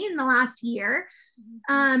recently in the last year,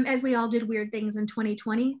 as we all did weird things in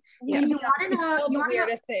 2020. Yeah. And you want to know the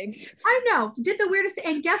weirdest things. I know, did the weirdest,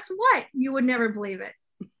 and guess what? You would never believe it.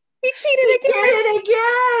 He cheated again. He did it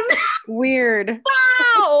again. Weird.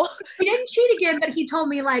 Wow. He didn't cheat again, but he told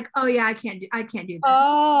me like, oh yeah, I can't do this.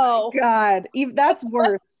 Oh God, that's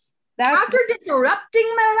worse. After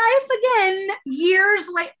disrupting my life again,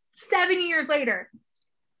 7 years later.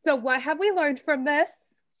 So what have we learned from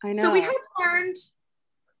this? I know. So we have learned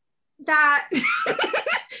that.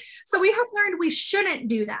 So we have learned we shouldn't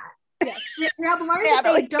do that. Yes. We have learned that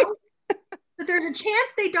they don't. That there's a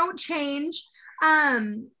chance they don't change.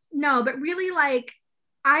 No, but really, like,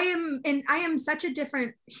 I am such a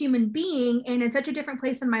different human being, and in such a different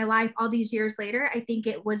place in my life all these years later. I think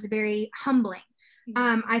it was very humbling.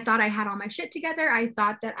 I thought I had all my shit together. I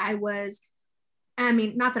thought that I was, I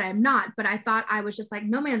mean, not that I'm not, but I thought I was just like,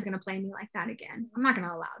 no man's going to play me like that again. I'm not going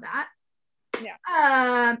to allow that. Yeah.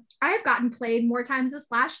 I have gotten played more times this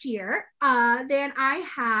last year than I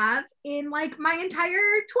have in like my entire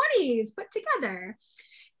 20s put together.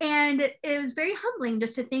 And it was very humbling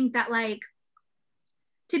just to think that, like,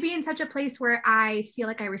 to be in such a place where I feel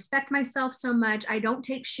like I respect myself so much. I don't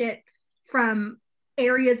take shit from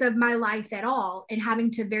areas of my life at all, and having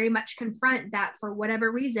to very much confront that for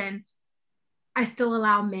whatever reason, I still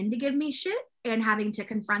allow men to give me shit, and having to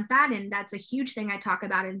confront that. And that's a huge thing I talk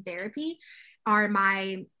about in therapy, are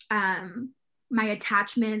my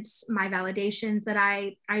attachments, my validations that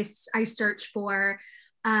I search for,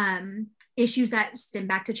 issues that stem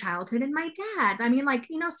back to childhood and my dad. I mean, like,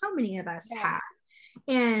 you know, so many of us have.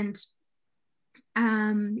 And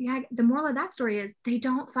the moral of that story is they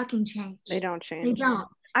don't fucking change. They don't change. They don't.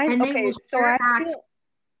 I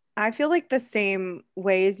feel like the same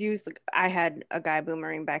way as you. Like, I had a guy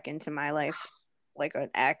boomerang back into my life, like an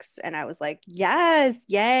ex, and I was like, yes,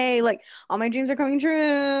 yay, like all my dreams are coming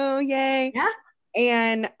true, yay. Yeah.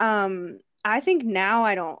 And I think now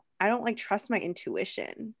I don't like trust my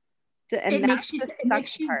intuition. And it makes you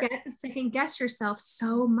second guess yourself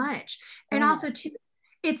so much. And also too,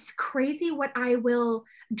 it's crazy what I will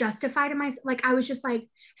justify to myself. Like, I was just like,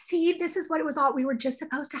 see, this is what it was all. We were just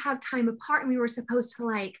supposed to have time apart, and we were supposed to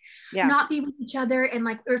like not be with each other. And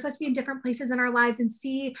like, we were supposed to be in different places in our lives. And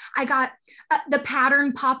see, I got the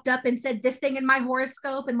pattern popped up and said this thing in my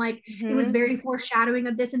horoscope. And like, it was very foreshadowing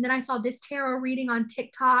of this. And then I saw this tarot reading on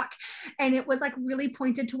TikTok, and it was like really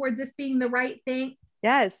pointed towards this being the right thing.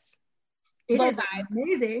 Yes. It is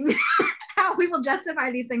amazing how we will justify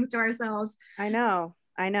these things to ourselves. I know.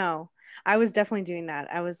 I was definitely doing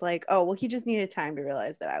that. I was like, oh, well, he just needed time to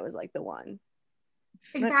realize that I was like the one.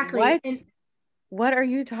 Exactly. Like, what are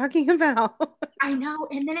you talking about? I know.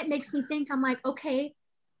 And then it makes me think, I'm like, okay,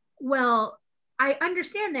 well, I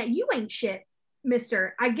understand that you ain't shit,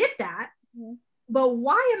 mister. I get that. But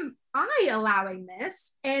why am I allowing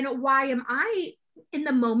this? And why am I in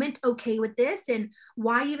the moment okay with this? And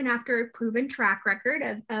why, even after a proven track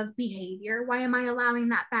record of behavior, why am I allowing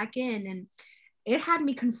that back in? And it had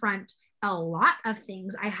me confront a lot of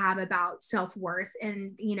things I have about self-worth,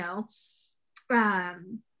 and, you know,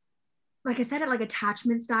 like I said, like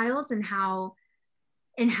attachment styles, and how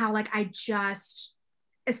like I just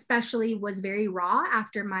especially was very raw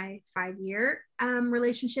after my 5-year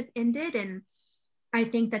relationship ended. And I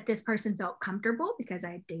think that this person felt comfortable because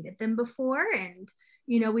I had dated them before. And,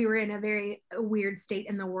 you know, we were in a very weird state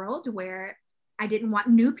in the world where I didn't want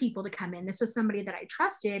new people to come in. This was somebody that I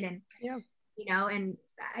trusted. And, you know, and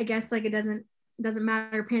I guess like it doesn't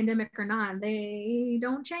matter, pandemic or not, they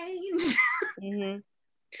don't change.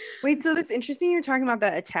 Wait, so that's interesting. You're talking about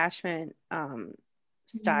the attachment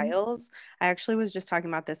styles. I actually was just talking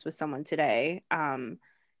about this with someone today.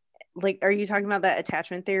 Like, are you talking about that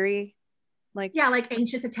attachment theory? Like, like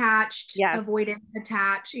anxious attached, avoidant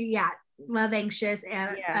attached, love anxious,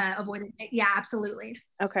 and avoidant, absolutely.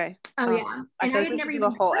 Okay. And I feel like we should do a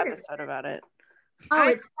whole episode about it.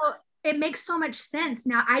 It makes so much sense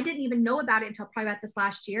now. I didn't even know about it until probably about this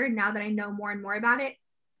last year, and now that I know more and more about it,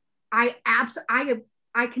 I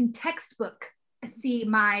can textbook see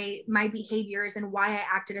my behaviors and why I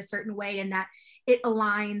acted a certain way, and that it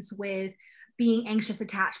aligns with being anxious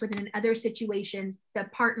attached. Within other situations, the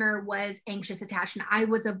partner was anxious attached and I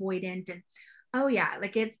was avoidant. And oh yeah,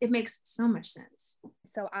 like it makes so much sense.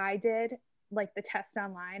 So I did like the test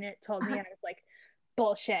online, and it told me, and I was like,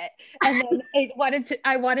 bullshit. And then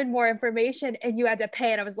I wanted more information, and you had to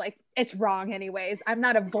pay, and I was like, it's wrong anyways. I'm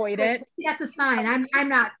not avoidant. That's a sign. I'm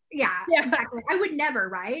not. Yeah, exactly. I would never,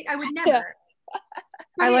 right? I would never. Yeah.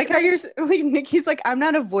 I like how you're like, Nikki's like, I'm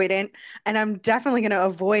not avoidant, and I'm definitely going to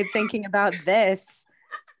avoid thinking about this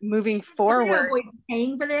moving forward. Avoid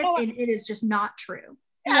paying for this, and it is just not true.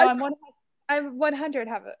 No, I'm 100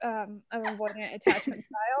 have an avoidant attachment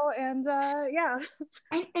style, and yeah.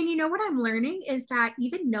 And you know what I'm learning is that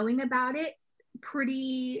even knowing about it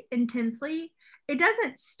pretty intensely, it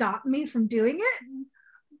doesn't stop me from doing it,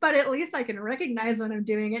 but at least I can recognize when I'm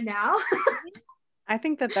doing it now. I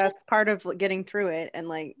think that that's part of getting through it, and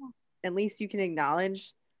like at least you can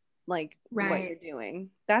acknowledge like what you're doing.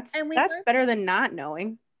 That's better than not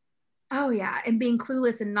knowing. Oh yeah, and being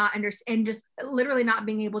clueless and not understand, and just literally not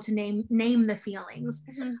being able to name the feelings.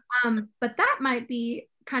 But that might be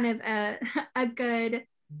kind of a good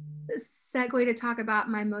segue to talk about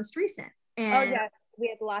my most recent. And oh yes, we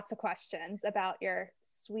had lots of questions about your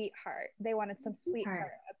sweetheart. They wanted some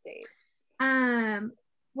sweetheart updates.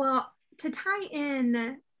 Well, to tie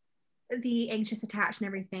in the anxious attached and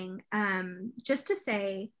everything, just to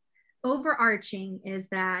say, overarching is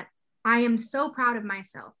that I am so proud of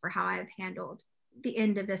myself for how I've handled the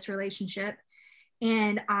end of this relationship.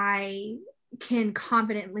 And I can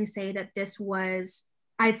confidently say that this was,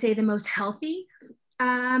 I'd say, the most healthy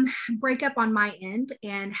breakup on my end,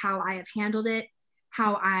 and how I have handled it,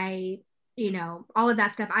 how I, all of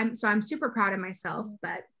that stuff. I'm super proud of myself.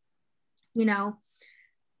 But,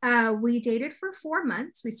 we dated for 4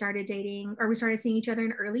 months. We started seeing each other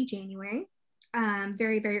in early January.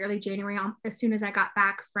 Very, very early January, as soon as I got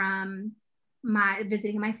back from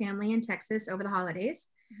visiting my family in Texas over the holidays.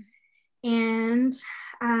 And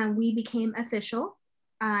we became official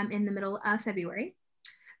in the middle of February.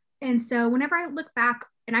 And so whenever I look back,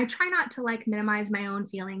 and I try not to like minimize my own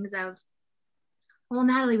feelings of, well,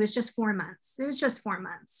 Natalie, was just 4 months. It was just 4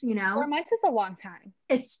 months, 4 months is a long time.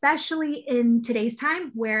 Especially in today's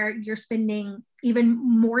time where you're spending even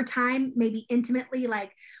more time, maybe intimately,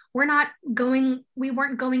 like we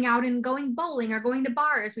weren't going out and going bowling or going to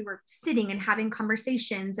bars. We were sitting and having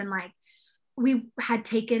conversations, and like we had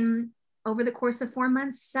taken over the course of 4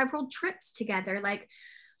 months, several trips together. Like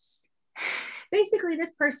basically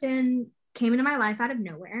this person came into my life out of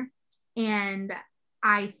nowhere. And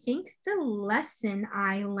I think the lesson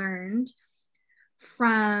I learned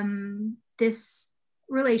from this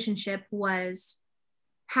relationship was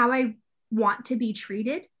how I want to be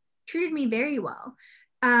treated me very well.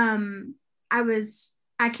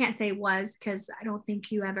 I can't say was, because I don't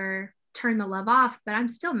think you ever turn the love off, but I'm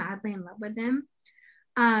still madly in love with him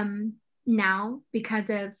now because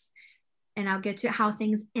of, and I'll get to how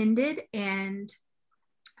things ended and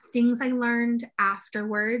things I learned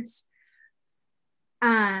afterwards.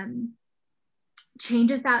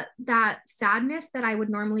 Changes that sadness that I would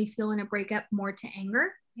normally feel in a breakup more to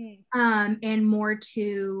anger, and more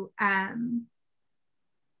to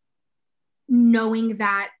knowing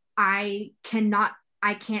that I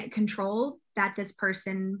can't control that this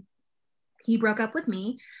person, he broke up with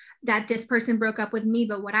me, that this person broke up with me,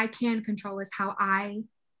 but what I can control is how I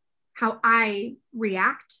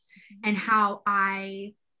react and how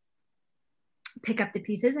I pick up the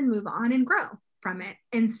pieces and move on and grow from it.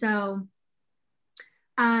 And so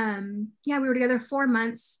we were together 4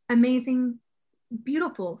 months, amazing,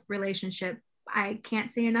 beautiful relationship. I can't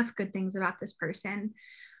say enough good things about this person.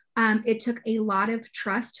 It took a lot of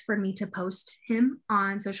trust for me to post him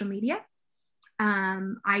on social media.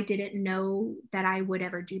 I didn't know that I would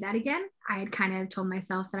ever do that again. I had kind of told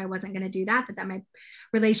myself that I wasn't going to do that my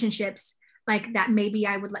relationships, like that maybe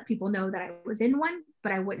I would let people know that I was in one,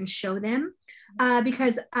 but I wouldn't show them.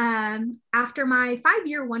 Because after my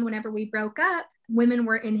 5-year one, whenever we broke up, women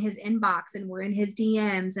were in his inbox and were in his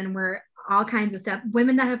DMs and were all kinds of stuff,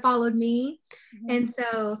 women that have followed me. And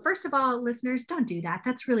so first of all, listeners, don't do that.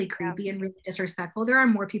 That's really creepy and really disrespectful. There are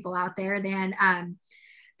more people out there than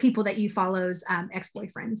people that you follow's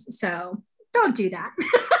ex-boyfriends. So don't do that.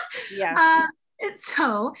 Yeah.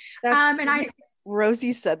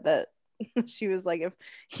 Rosie said that she was like, if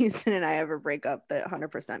Houston and I ever break up, that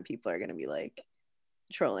 100% people are going to be like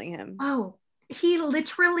trolling him. Oh, he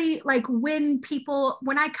literally, like when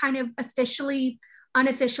I kind of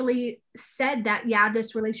unofficially said that, yeah,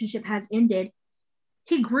 this relationship has ended,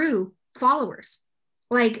 he grew followers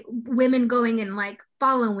like women going and like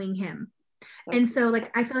following him. And so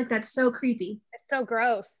like I feel like that's so creepy. It's so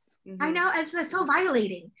gross. I know, it's so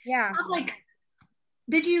violating. Yeah. I was like,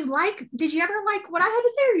 did you ever like what I had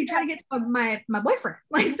to say, or are you trying to get to my boyfriend?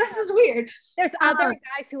 Like, this is weird. There's other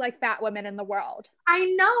guys who like fat women in the world.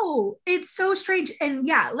 I know, it's so strange. And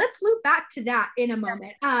yeah, let's loop back to that in a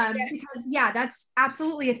moment. Because yeah, that's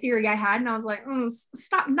absolutely a theory I had, and I was like,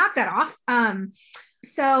 stop, knock that off.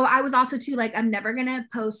 So I was also too like, I'm never gonna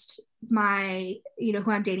post my, you know,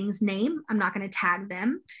 who I'm dating's name. I'm not gonna tag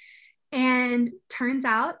them. And turns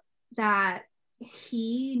out that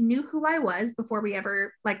he knew who I was before we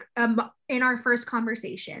ever like in our first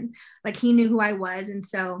conversation. Like, he knew who I was, and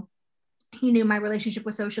so he knew my relationship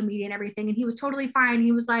with social media and everything, and he was totally fine.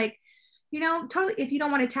 He was like, you know, totally, if you don't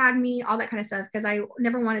want to tag me, all that kind of stuff, because I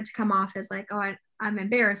never wanted to come off as like, oh, I'm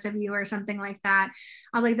embarrassed of you or something like that.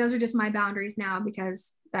 I was like, those are just my boundaries now,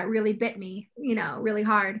 because that really bit me, you know, really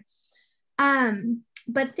hard.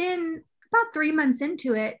 But then about 3 months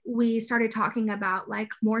into it, we started talking about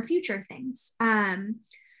like more future things,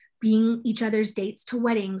 being each other's dates to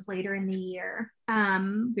weddings later in the year.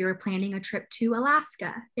 We were planning a trip to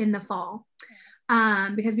Alaska in the fall,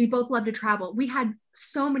 because we both love to travel. We had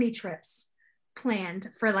so many trips planned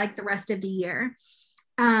for like the rest of the year.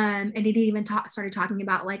 And he didn't even started talking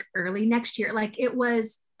about like early next year. Like, it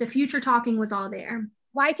was, the future talking was all there.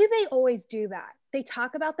 Why do they always do that? They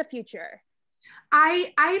talk about the future.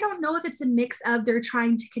 I don't know if it's a mix of they're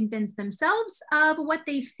trying to convince themselves of what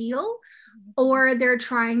they feel, or they're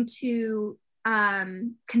trying to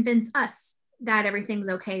convince us that everything's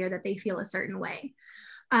okay, or that they feel a certain way,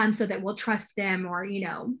 so that we'll trust them, or, you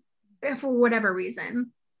know, for whatever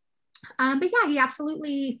reason. But yeah, he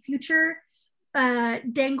absolutely future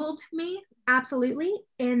dangled me, absolutely.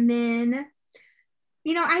 And then,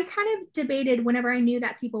 you know, I kind of debated whenever I knew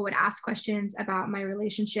that people would ask questions about my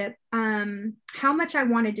relationship, how much I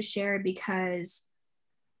wanted to share, because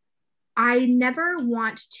I never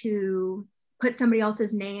want to put somebody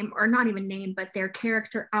else's name, or not even name, but their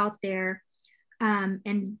character out there,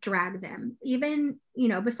 and drag them. Even, you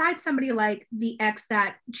know, besides somebody like the ex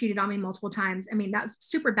that cheated on me multiple times. I mean, that was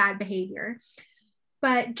super bad behavior.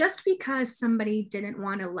 But just because somebody didn't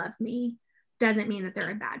want to love me doesn't mean that they're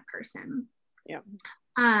a bad person. Yeah.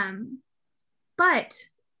 But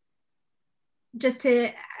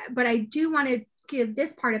I do want to give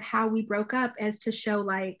this part of how we broke up as to show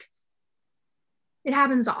like it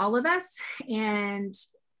happens to all of us. And,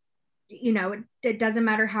 you know, it doesn't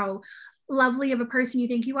matter how lovely of a person you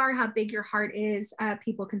think you are, how big your heart is,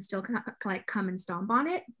 people can still come and stomp on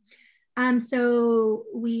it. So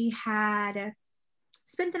we had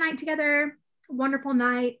spent the night together, wonderful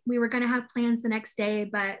night. We were going to have plans the next day,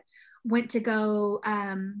 but went to go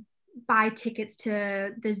buy tickets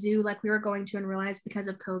to the zoo like we were going to, and realized because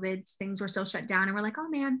of COVID, things were still shut down. And we're like, oh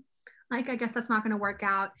man, like, I guess that's not going to work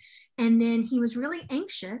out. And then he was really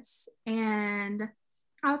anxious. And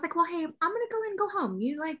I was like, well, hey, I'm going to go and go home.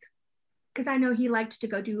 You like, because I know he liked to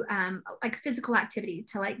go do like physical activity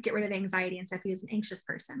to like get rid of anxiety and stuff. He was an anxious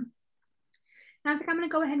person. And I was like, I'm going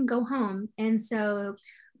to go ahead and go home. And so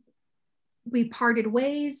we parted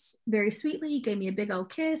ways very sweetly. He gave me a big old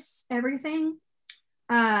kiss, everything.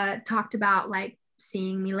 Talked about like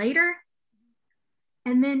seeing me later.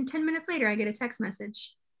 And then 10 minutes later, I get a text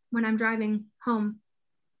message when I'm driving home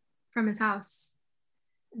from his house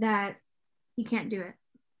that he can't do it.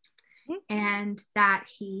 And that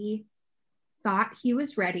he thought he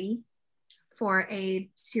was ready for a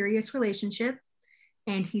serious relationship.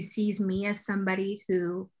 And he sees me as somebody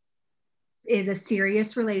who is a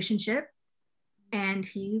serious relationship, and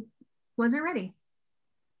he wasn't ready.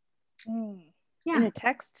 Yeah. In a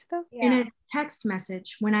text though? Yeah. In a text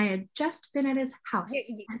message when I had just been at his house.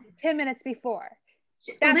 10 minutes before.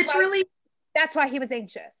 That's why he was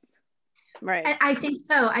anxious. Right. I think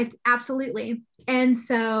so. Absolutely. And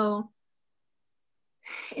so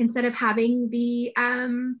instead of having the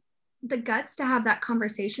guts to have that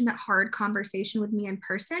conversation, that hard conversation with me in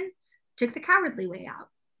person, took the cowardly way out.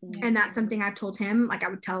 Mm-hmm. And that's something I've told him, like I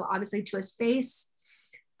would tell obviously to his face.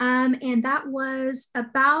 And that was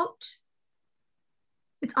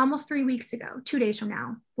it's almost 3 weeks ago. 2 days from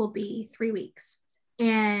now will be 3 weeks.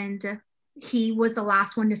 And he was the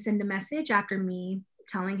last one to send a message after me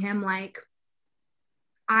telling him like,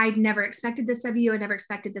 I'd never expected this of you. I never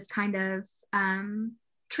expected this kind of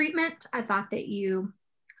treatment. I thought you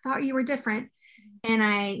were different. And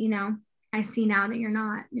I see now that you're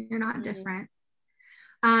not mm-hmm. different.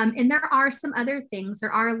 And there are some other things.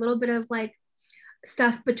 There are a little bit of like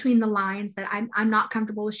stuff between the lines that I'm not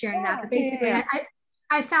comfortable with sharing that. But basically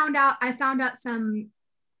I found out some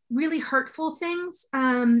really hurtful things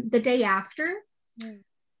the day after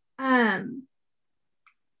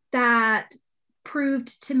that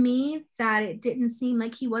proved to me that it didn't seem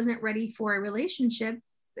like he wasn't ready for a relationship.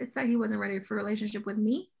 It's that he wasn't ready for a relationship with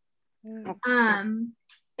me.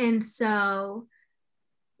 And so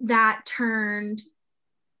that turned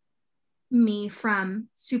me from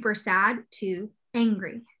super sad to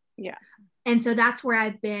angry. Yeah. And so that's where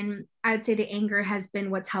I've been. I would say the anger has been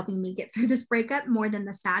what's helping me get through this breakup more than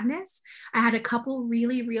the sadness. I had a couple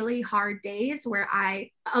really, really hard days where I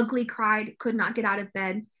ugly cried, could not get out of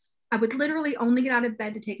bed. I would literally only get out of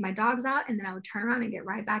bed to take my dogs out, and then I would turn around and get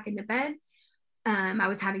right back into bed. I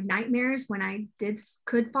was having nightmares when I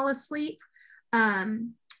could fall asleep.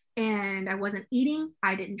 And I wasn't eating.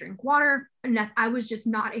 I didn't drink water enough. I was just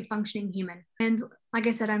not a functioning human. And like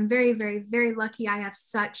I said, I'm very, very, very lucky. I have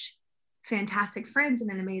such fantastic friends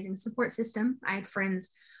and an amazing support system. I had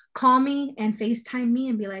friends call me and FaceTime me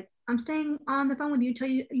and be like, I'm staying on the phone with you till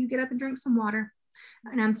you get up and drink some water.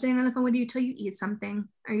 And I'm staying on the phone with you till you eat something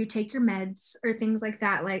or you take your meds or things like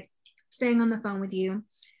that, like staying on the phone with you.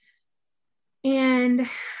 And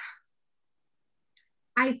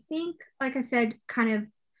I think, like I said, kind of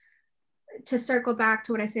to circle back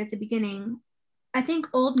to what I said at the beginning, I think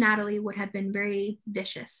old Natalie would have been very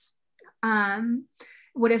vicious,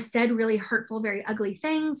 would have said really hurtful, very ugly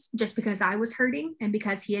things just because I was hurting and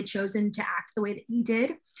because he had chosen to act the way that he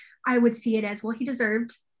did. I would see it as, well, he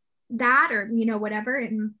deserved that, or, you know, whatever.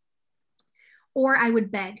 Or I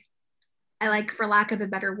would beg. For lack of a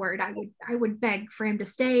better word, I would beg for him to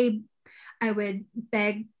stay. I would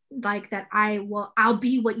beg that I'll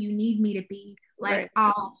be what you need me to be. Right.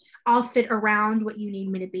 I'll fit around what you need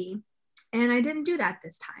me to be. And I didn't do that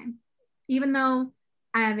this time, even though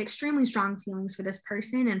I have extremely strong feelings for this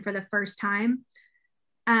person. And for the first time,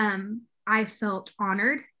 I felt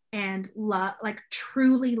honored and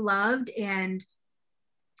truly loved and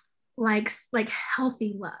like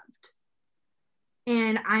healthy loved.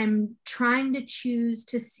 And I'm trying to choose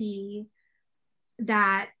to see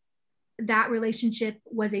that relationship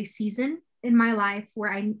was a season in my life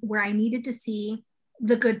where I needed to see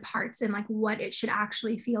the good parts and like what it should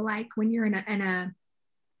actually feel like when you're in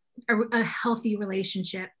a healthy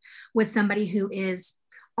relationship with somebody who is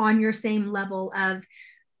on your same level of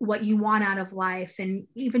what you want out of life, and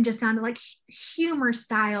even just down to like humor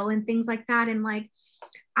style and things like that. And like,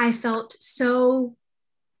 I felt so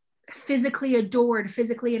physically adored,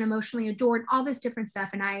 physically and emotionally adored, all this different stuff.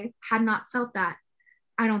 And I had not felt that,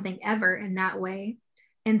 I don't think, ever in that way.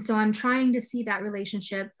 And so I'm trying to see that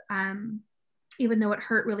relationship, even though it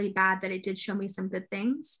hurt really bad, that it did show me some good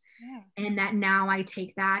things. Yeah. And that now I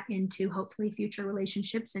take that into hopefully future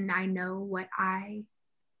relationships, and I know what I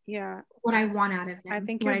want out of them. I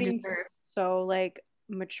think you're being so like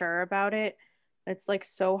mature about it. It's like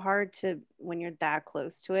so hard to, when you're that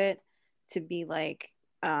close to it, to be like,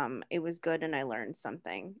 it was good and I learned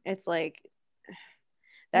something. It's like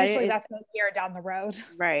usually that's a year down the road.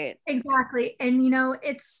 Right. Exactly. And you know,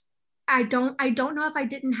 I don't know if I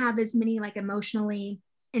didn't have as many like emotionally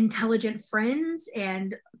intelligent friends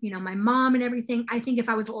and, you know, my mom and everything. I think if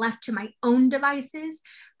I was left to my own devices,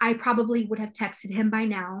 I probably would have texted him by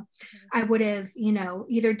now. Mm-hmm. I would have, you know,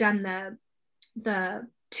 either done the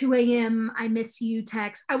 2 a.m. I miss you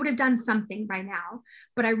text. I would have done something by now,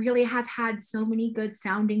 but I really have had so many good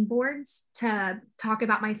sounding boards to talk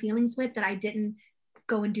about my feelings with that I didn't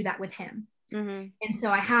go and do that with him. Mm-hmm. And so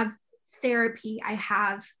I have therapy, I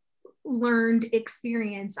have learned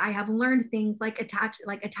experience, I have learned things like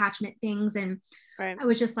attachment things. And right. I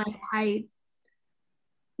was just like,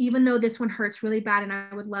 even though this one hurts really bad and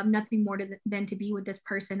I would love nothing more than to be with this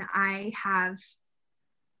person, I have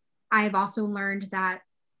also learned that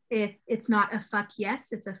if it's not a fuck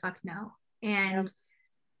yes, it's a fuck no. And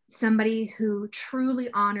somebody who truly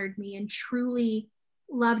honored me and truly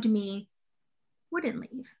loved me wouldn't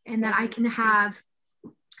leave, and that I can have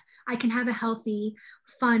a healthy,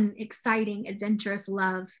 fun, exciting, adventurous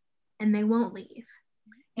love, and they won't leave.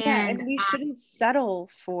 Yeah, and we shouldn't settle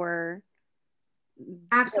for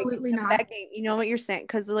absolutely not begging. You know what you're saying?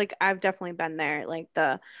 Because like I've definitely been there. Like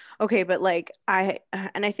but like I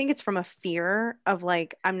think it's from a fear of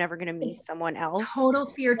like I'm never gonna meet someone else. Total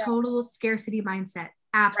fear, total scarcity mindset.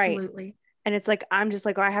 Absolutely. Right. And it's like, I'm just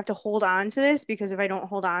like, I have to hold on to this, because if I don't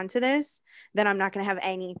hold on to this, then I'm not going to have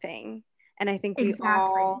anything. And I think we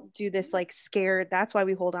all do this like scared. That's why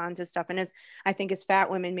we hold on to stuff. And I think as fat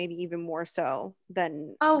women, maybe even more so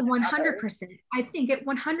than 100%. Others. I think it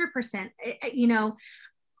 100%. You know,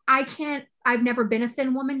 I've never been a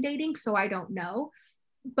thin woman dating, so I don't know.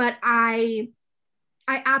 But I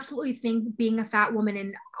I absolutely think being a fat woman,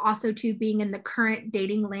 and also to being in the current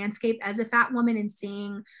dating landscape as a fat woman and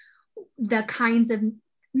seeing the kinds of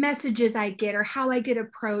messages I get or how I get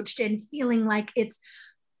approached and feeling like if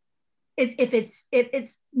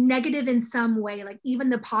it's negative in some way, like even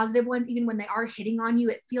the positive ones, even when they are hitting on you,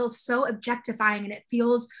 it feels so objectifying and it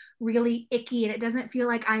feels really icky, and it doesn't feel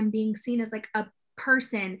like I'm being seen as like a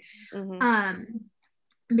person.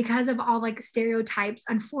 Because of all like stereotypes,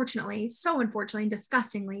 unfortunately, so unfortunately and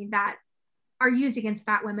disgustingly, that are used against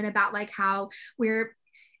fat women about like how we're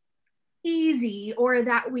easy, or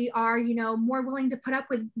that we are, you know, more willing to put up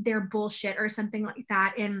with their bullshit or something like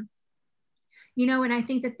that. And, you know, and I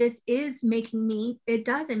think that this is making me, it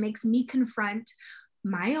makes me confront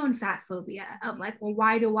my own fat phobia of like, well,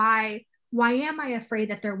 why am I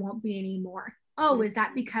afraid that there won't be any more? Oh, is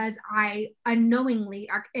that because I unknowingly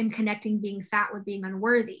am connecting being fat with being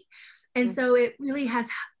unworthy? And so it really has,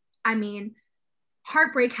 I mean,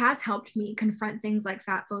 heartbreak has helped me confront things like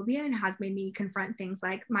fat phobia, and has made me confront things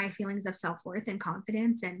like my feelings of self-worth and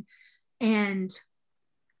confidence. And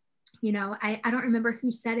you know, I don't remember who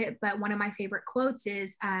said it, but one of my favorite quotes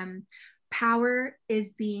is, power is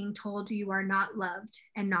being told you are not loved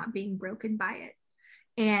and not being broken by it.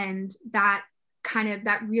 And that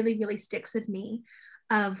really, really sticks with me,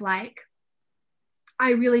 of like,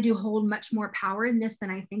 I really do hold much more power in this than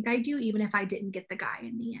I think I do, even if I didn't get the guy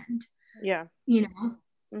in the end. Yeah. You know?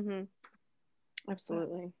 Mm-hmm.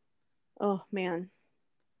 Absolutely. Oh man.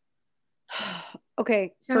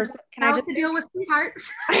 Okay. So first, can I just deal with sweetheart?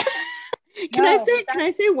 Can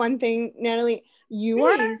I say one thing, Natalie? You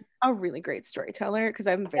are a really great storyteller, because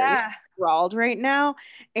I'm very enthralled right now.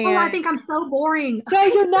 And I think I'm so boring. No,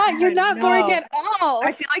 you're not. You're not boring at all.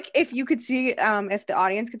 I feel like if you could see, if the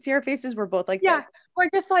audience could see our faces, we're both like, this. We're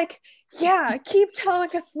just like, keep telling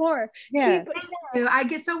us more. Yeah. I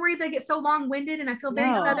get so worried that I get so long-winded, and I feel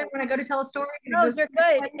very Southern when I go to tell a story. No, you're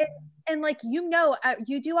good. And like, you know,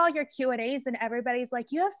 you do all your Q&As and everybody's like,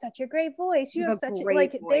 you have such a great voice. You have such a,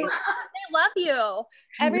 like, they love you.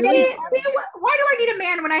 Everybody. See, why do I need a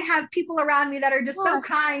man when I have people around me that are just so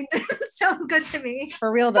kind, so good to me?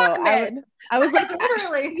 For real though, I was like,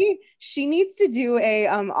 literally, she needs to do a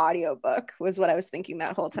audiobook, was what I was thinking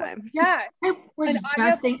that whole time. Yeah.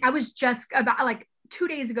 I was just about like 2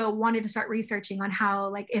 days ago wanted to start researching on how,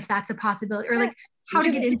 like, if that's a possibility, or like how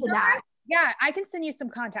to get into that. Yeah, I can send you some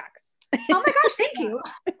contacts. Oh my gosh, thank you.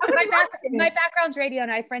 My background's radio,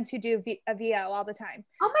 and I have friends who do a VO all the time.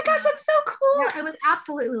 Oh my gosh, that's so cool. I would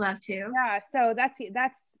absolutely love to. Yeah, so that's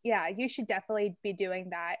you should definitely be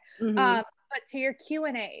doing that. But to your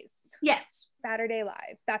Q&As, yes, Saturday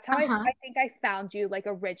Lives, that's how I think I found you, like,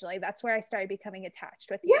 originally. That's where I started becoming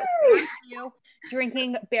attached with you.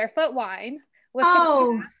 Drinking barefoot wine with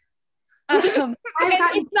and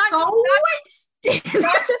it's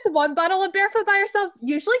not just one bottle of barefoot by yourself,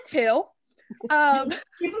 usually two.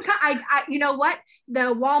 You know what,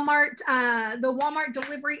 the Walmart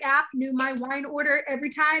delivery app knew my wine order every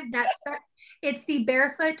time. It's the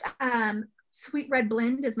barefoot sweet red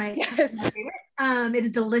blend is my favorite. It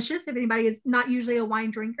is delicious. If anybody is not usually a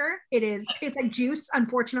wine drinker, tastes like juice,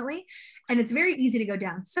 unfortunately, and it's very easy to go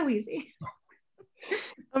down. So easy.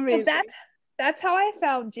 Amazing. Well, that's how I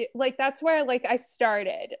found you. Like, that's where, like, I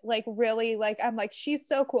started, like, really, like, I'm like, she's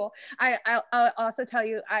so cool. I'll also tell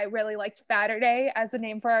you, I really liked Fatterday as a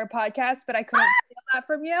name for our podcast, but I couldn't steal that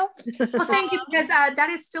from you. Well, thank you, because that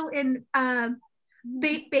is still in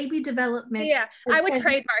baby development. Yeah, I would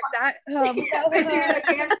trademark that.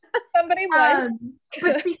 Somebody would.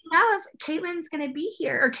 But speaking of, Caitlin's going to be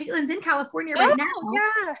here, or Caitlin's in California right now.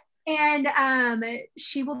 Yeah. And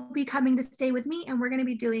she will be coming to stay with me, and we're going to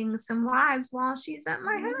be doing some lives while she's at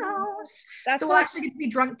my house. So we'll actually get to be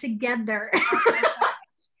drunk together.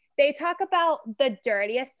 They talk about the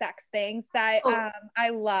dirtiest sex things that I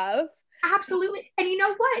love. Absolutely. And you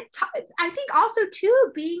know what? I think also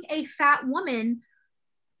too, being a fat woman,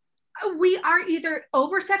 we are either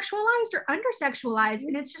over-sexualized or under-sexualized.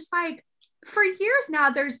 And it's just like, for years now,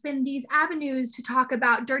 there's been these avenues to talk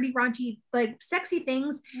about dirty, raunchy, like, sexy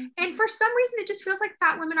things. And for some reason, it just feels like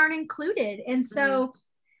fat women aren't included. And so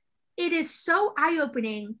it is so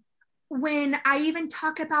eye-opening when I even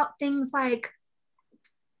talk about things like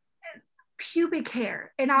pubic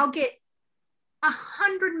hair, and I'll get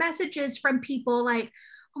 100 messages from people like,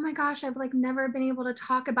 oh my gosh, I've like never been able to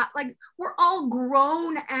talk about, like, we're all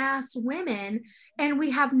grown ass women, and we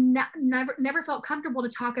have never felt comfortable to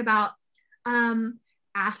talk about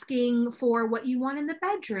asking for what you want in the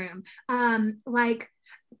bedroom. Like,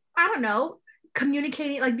 I don't know,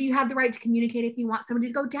 communicating, like, do you have the right to communicate if you want somebody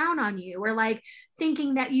to go down on you, or like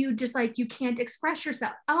thinking that you just like you can't express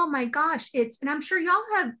yourself? Oh my gosh, and I'm sure y'all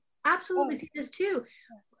have absolutely seen this too.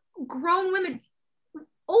 Grown women,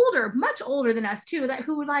 older, much older than us too, that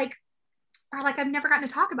who like are like, I've never gotten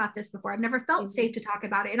to talk about this before. I've never felt safe to talk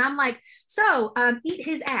about it. And I'm like, so eat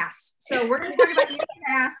his ass. So we're gonna talk about eating his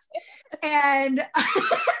ass. And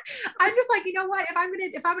I'm just like, you know what? If I'm gonna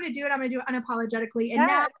do it, I'm gonna do it unapologetically. And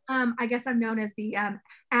now I guess I'm known as the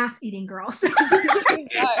ass eating girl. So and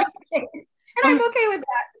I'm okay with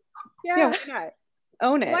that. Yeah, why not?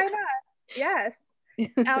 Own it. Why not? Yes.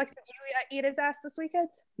 Alex, did you eat his ass this weekend?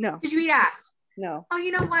 No. Did you eat ass? No. Oh,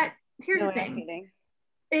 you know what? Here's the thing.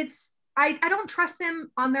 It's I don't trust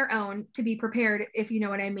them on their own to be prepared, if you know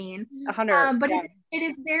what I mean. 100. But it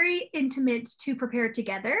is very intimate to prepare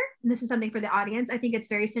together. And this is something for the audience. I think it's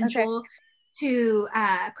very essential to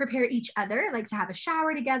prepare each other, like to have a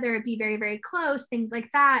shower together, be very, very close, things like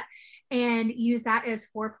that, and use that as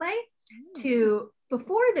foreplay to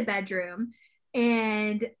before the bedroom.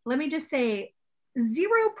 And let me just say,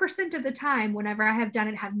 0% of the time, whenever I have done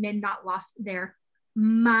it, have men not lost their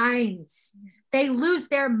minds. They lose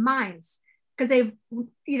their minds because they've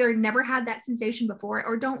either never had that sensation before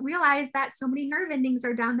or don't realize that so many nerve endings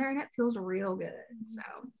are down there and it feels real good. So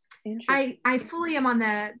I fully am on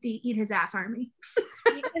the eat his ass army.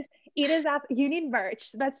 Eat his ass. You need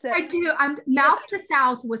merch. That's it. I do. I'm mouth to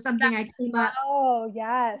south was something I came up. Oh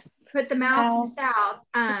yes. Put the mouth to the south.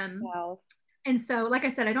 And so, like I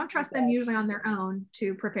said, I don't trust them usually on their own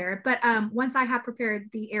to prepare. But once I have prepared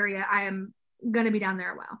the area, I am going to be down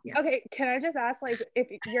there a while. Yes. Okay. Can I just ask, like, if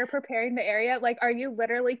you're preparing the area, like, are you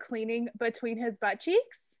literally cleaning between his butt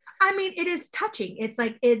cheeks? I mean, it is touching. It's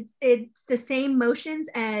like, it's the same motions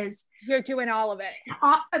as. You're doing all of it.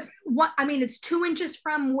 I mean, it's 2 inches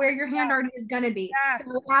from where your hand already is going to be. Yeah.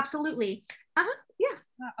 So absolutely. Yeah.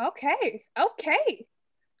 Okay.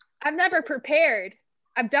 I've never prepared.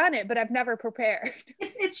 I've done it, but I've never prepared.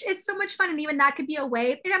 It's so much fun. And even that could be a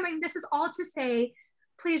way. And I mean, this is all to say,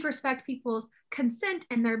 please respect people's consent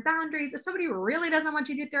and their boundaries. If somebody really doesn't want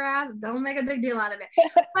you to do their ass, don't make a big deal out of it.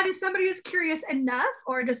 But if somebody is curious enough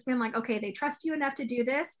or just been like, okay, they trust you enough to do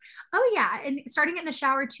this. Oh yeah. And starting in the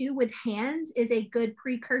shower too with hands is a good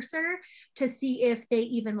precursor to see if they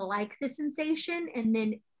even like the sensation. And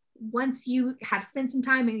then once you have spent some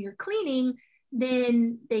time and you're cleaning,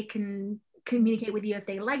 then they can communicate with you if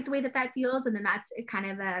they like the way that feels. And then that's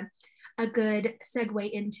kind of a good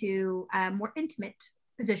segue into more intimate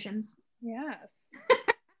positions. Yes.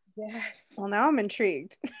 Yes. Well, now I'm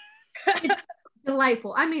intrigued. It's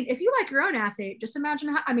delightful. I mean, if you like your own ass ate, just imagine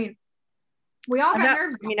how, I mean, we all got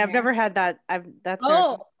nerves. I mean, I've never had that.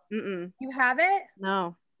 You have it?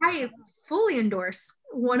 No. I fully endorse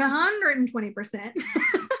 120%. Yeah.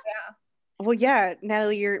 Well, yeah,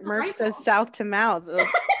 Natalie, your merch says south to mouth.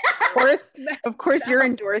 Of course you're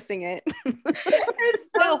endorsing it.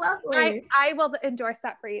 It's so lovely. I will endorse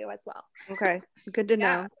that for you as well. Okay, good to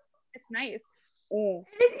know. It's nice.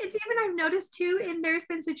 It's even, I've noticed too, and there's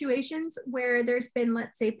been situations where there's been,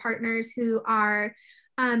 let's say, partners who are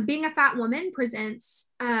being a fat woman presents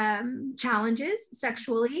challenges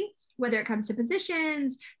sexually, whether it comes to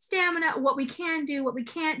positions, stamina, what we can do, what we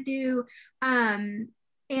can't do,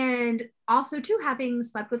 and also too having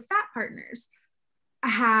slept with fat partners.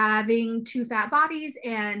 Having 2 fat bodies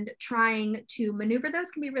and trying to maneuver those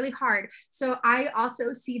can be really hard. So I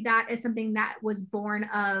also see that as something that was born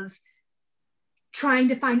of trying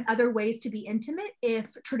to find other ways to be intimate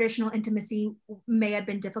if traditional intimacy may have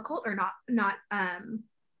been difficult or not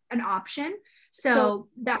an option. So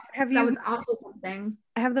that was also something.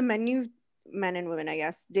 Have the men and women, I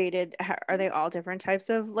guess, dated, are they all different types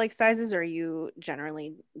of like sizes, or are you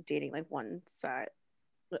generally dating like one size?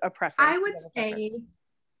 A preference? I would say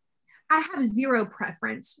I have zero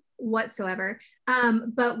preference whatsoever.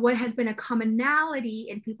 But what has been a commonality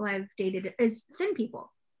in people I've dated is thin people.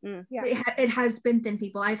 Yeah. It has been thin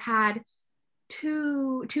people. I've had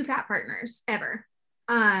two fat partners ever.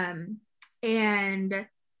 And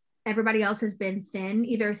everybody else has been thin,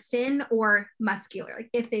 either thin or muscular.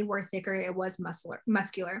 Like if they were thicker, it was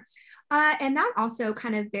muscular. And that also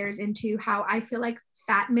kind of bears into how I feel like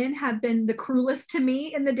fat men have been the cruelest to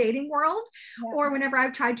me in the dating world. Yeah. Or whenever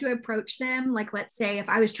I've tried to approach them, like let's say if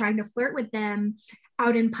I was trying to flirt with them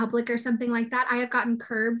out in public or something like that, I have gotten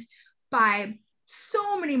curbed by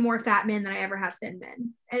so many more fat men than I ever have thin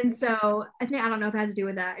men. And so I don't know if it has to do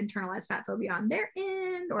with internalized fat phobia on their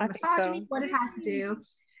end or misogyny, what it has to do.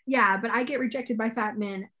 Yeah, but I get rejected by fat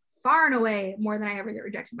men far and away more than I ever get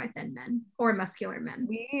rejected by thin men or muscular men.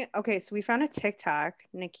 So we found a TikTok,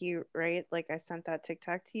 Nikki, right? Like I sent that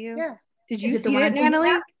TikTok to you. Yeah. Did you see it,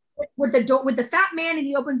 Natalie? With the fat man, and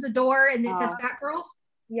he opens the door and it says fat girls.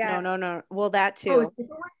 Yes. No. Well, that too.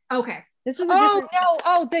 Okay. This was a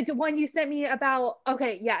different... the one you sent me about.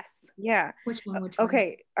 Okay, yes. Yeah. Which one?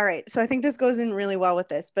 Okay, all right. So I think this goes in really well with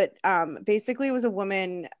this, but basically it was a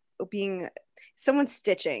woman someone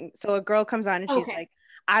stitching. So a girl comes on and she's like,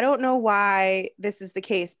 I don't know why this is the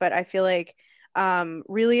case, but I feel like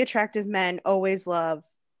really attractive men always love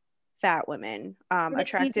fat women.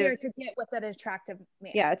 Attractive. It's easier to get with an attractive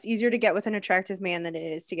man. Yeah, it's easier to get with an attractive man than it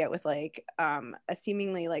is to get with like a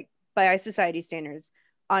seemingly, like, by society standards,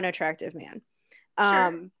 unattractive man.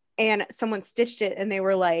 Sure. And someone stitched it and they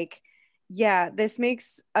were like, yeah, this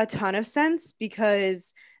makes a ton of sense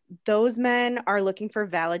because those men are looking for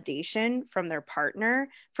validation from their partner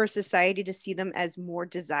for society to see them as more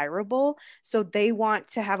desirable. So they want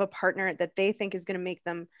to have a partner that they think is going to make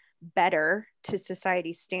them better to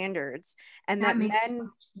society standards. And that men,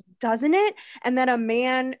 doesn't it? And that a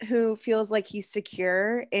man who feels like he's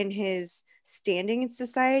secure in his standing in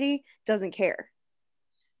society doesn't care.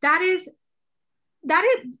 That is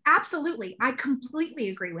absolutely. I completely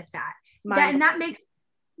agree with that. And that makes,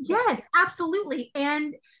 yes, absolutely.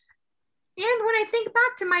 And when I think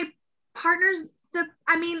back to my partners,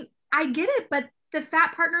 I get it, but the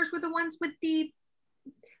fat partners were the ones with the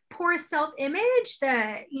poorest self-image,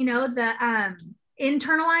 the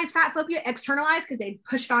internalized fat phobia, externalized because they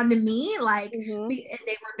pushed onto me, like, and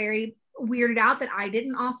they were very weirded out that I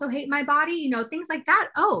didn't also hate my body, things like that.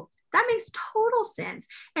 Oh, that makes total sense.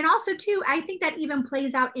 And also too, I think that even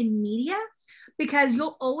plays out in media, because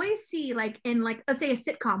you'll always see, like, in, like, let's say a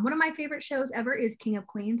sitcom. One of my favorite shows ever is King of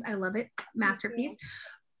Queens. I love it. Masterpiece.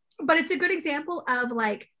 But it's a good example of,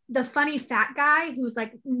 like, the funny fat guy who's,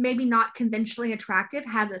 like, maybe not conventionally attractive,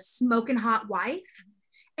 has a smoking hot wife.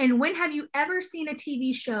 And when have you ever seen a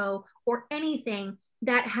TV show or anything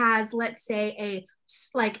that has, let's say,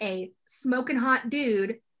 a smoking hot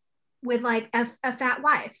dude with, like, a fat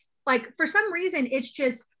wife? Like, for some reason,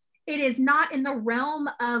 it is not in the realm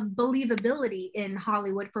of believability in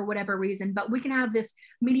Hollywood for whatever reason, but we can have this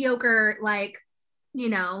mediocre, like,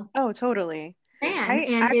 Oh, totally.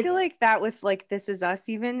 Man, I feel like that with, like, This Is Us,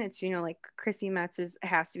 even it's, like, Chrissy Metz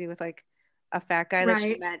has to be with, like, a fat guy that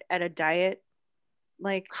she met at a diet.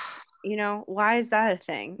 Like, why is that a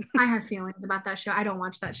thing? I have feelings about that show. I don't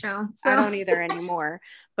watch that show. So. I don't either anymore.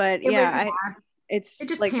 But yeah, it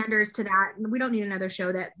just like, panders to that. We don't need another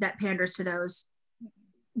show that panders to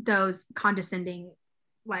those condescending,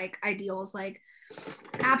 like, ideals. Like,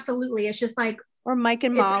 absolutely. It's just like, or Mike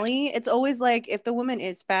and Molly. It's always like, if the woman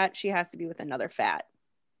is fat, she has to be with another fat.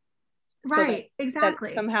 Right. Exactly.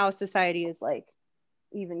 That somehow society is, like,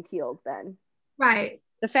 even keeled then. Right.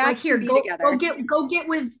 The fats, like, here, go together. Go get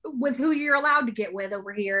with who you're allowed to get with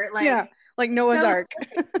over here. Like, yeah, like Noah's Ark.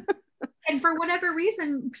 And for whatever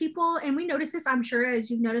reason, people, and we notice this, I'm sure,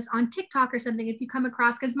 as you've noticed on TikTok or something, if you come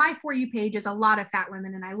across, because my For You page is a lot of fat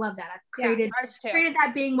women, and I love that. I've created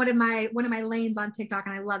that being one of my lanes on TikTok,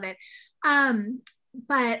 and I love it.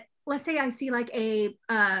 But let's say I see, like, a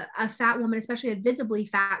fat woman, especially a visibly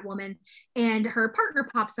fat woman, and her partner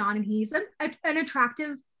pops on, and he's an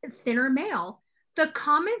attractive, thinner male. The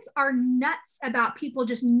comments are nuts about people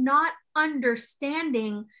just not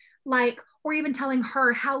understanding, like, or even telling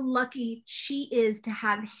her how lucky she is to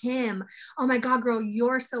have him. Oh my God, girl,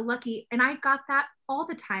 you're so lucky. And I got that all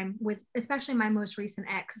the time with, especially my most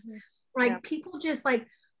recent ex. Like, people just like,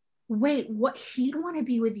 wait, what, he'd want to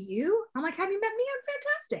be with you? I'm like, have you met me? I'm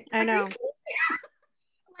fantastic. I know. Like,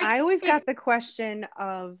 I always got the question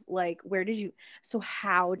of, like,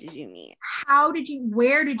 how did you meet?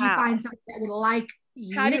 Where did you find something that would like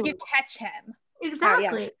you? How did you catch him?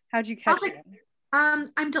 Exactly. How'd you catch him?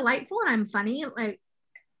 I'm delightful and I'm funny. Like,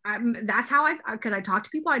 that's how because I talk to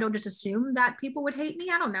people. I don't just assume that people would hate me.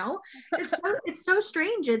 I don't know. It's so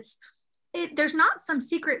strange. There's not some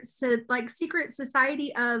secret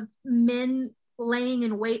society of men laying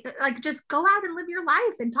in wait. Like, just go out and live your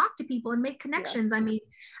life and talk to people and make connections. I mean,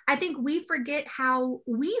 I think we forget how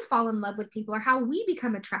we fall in love with people or how we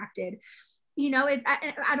become attracted.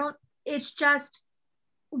 It's just,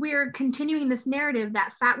 we're continuing this narrative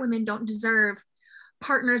that fat women don't deserve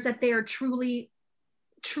partners that they are truly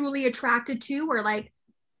attracted to, or, like,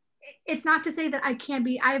 it's not to say that I can't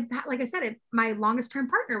be. Like I said, my longest term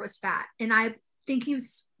partner was fat, and I think he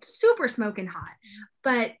was super smoking hot.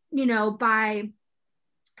 But by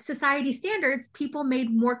society standards, people made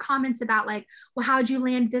more comments about, like, well, how'd you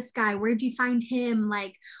land this guy? Where did you find him?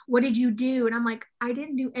 Like, what did you do? And I'm like, I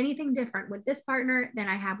didn't do anything different with this partner than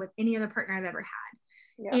I have with any other partner I've ever had.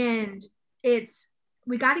 Yeah. And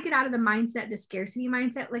we got to get out of the scarcity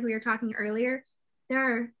mindset, like we were talking earlier. There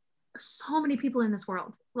are so many people in this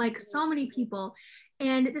world, like so many people.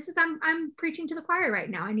 And this is, I'm preaching to the choir right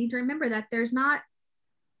now. I need to remember that there's not,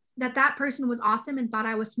 that person was awesome and thought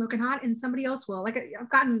I was smoking hot, and somebody else will. Like, I've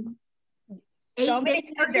gotten so 8 many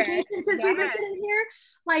days notifications since we've been Yes. sitting here.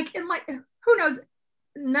 Like, and like, who knows?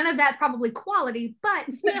 None of that's probably quality,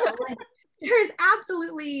 but still, like, there's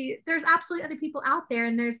absolutely other people out there,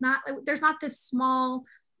 and there's not this small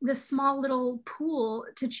little pool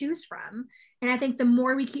to choose from. And I think the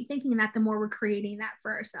more we keep thinking that, the more we're creating that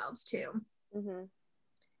for ourselves too. Mm-hmm.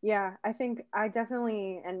 Yeah, I think I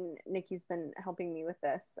definitely, and Nikki's been helping me with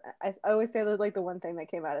this. I always say that, like, the one thing that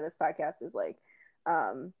came out of this podcast is like,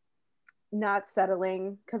 not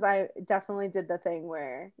settling, because I definitely did the thing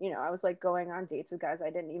where, you know, I was like going on dates with guys I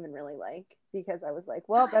didn't even really like, because I was like,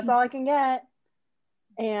 well, that's all I can get,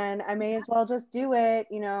 and I may as well just do it,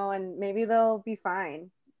 you know, and maybe they'll be fine.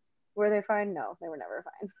 Were they fine? No, they were never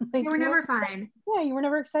fine. Like, They were never fine. Yeah, you were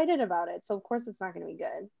never excited about it, so of course it's not going to be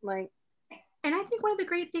good. Like, and I think one of the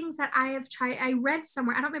great things that I have tried, I read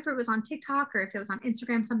somewhere, I don't remember if it was on TikTok or if it was on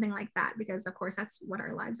Instagram, something like that, because of course that's what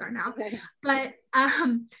our lives are now. But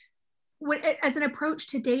as an approach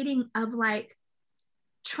to dating, of like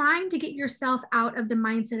trying to get yourself out of the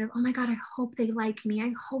mindset of, oh my God, I hope they like me.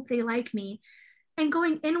 I hope they like me. And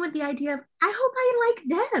going in with the idea of, I hope I like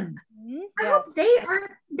them. I hope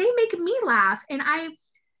they make me laugh. And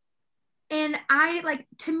I like,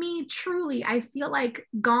 to me, truly, I feel like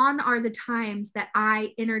gone are the times that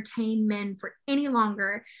I entertain men for any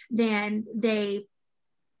longer than the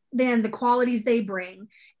qualities they bring.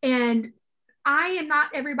 And I am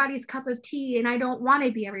not everybody's cup of tea, and I don't want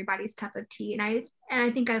to be everybody's cup of tea. And I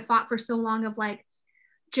think I fought for so long of like,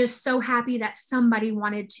 just so happy that somebody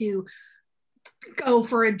wanted to go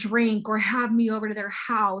for a drink or have me over to their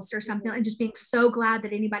house or something, and just being so glad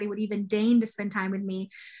that anybody would even deign to spend time with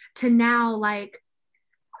me, to now like,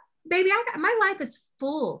 baby, my life is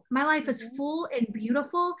full. My life is full and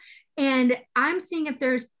beautiful. And I'm seeing if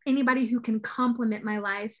there's anybody who can complement my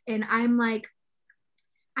life. And I'm like,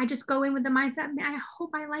 I just go in with the mindset, I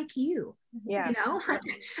hope I like you. Yeah. You know,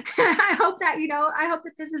 I hope that, you know, I hope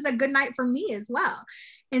that this is a good night for me as well.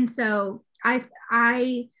 And so I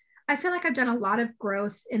feel like I've done a lot of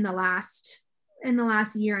growth in the last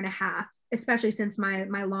year and a half, especially since my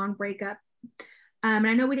long breakup. And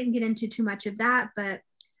I know we didn't get into too much of that, but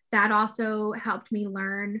that also helped me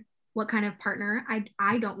learn what kind of partner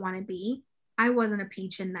I don't want to be. I wasn't a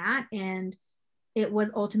peach in that. And it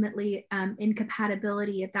was ultimately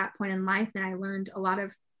incompatibility at that point in life. And I learned a lot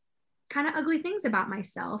of kind of ugly things about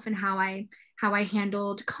myself, and how I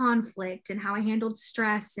handled conflict, and how I handled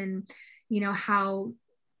stress, and, you know, how,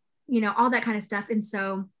 you know, all that kind of stuff. And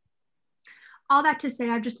so all that to say,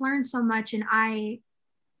 I've just learned so much. And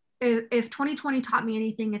if 2020 taught me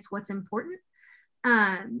anything, it's what's important.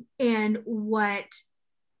 And what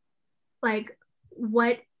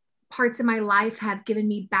parts of my life have given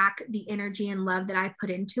me back the energy and love that I put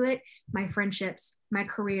into it. My friendships, my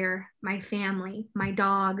career, my family, my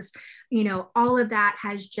dogs, you know, all of that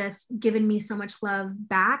has just given me so much love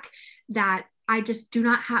back, that I just do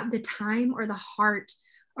not have the time or the heart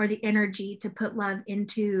or the energy to put love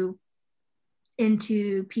into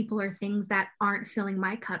people or things that aren't filling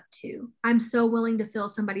my cup too. I'm so willing to fill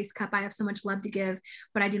somebody's cup. I have so much love to give,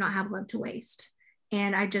 but I do not have love to waste.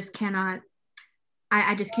 And I just cannot,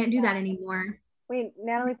 I just can't do that anymore. Wait,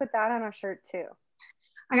 Natalie, put that on our shirt too.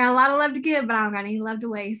 I got a lot of love to give, but I don't got any love to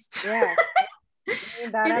waste. Yeah.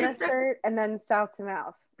 That on a shirt, and then south to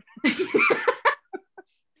mouth.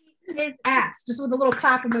 His ass, just with a little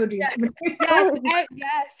clap emojis.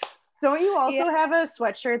 Yes. Don't you also have a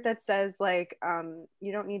sweatshirt that says like,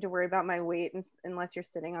 you don't need to worry about my weight unless you're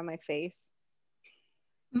sitting on my face?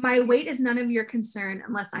 My weight is none of your concern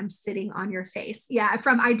unless I'm sitting on your face. Yeah,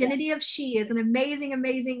 from Identity of She is an amazing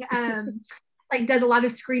like does a lot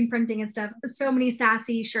of screen printing and stuff. So many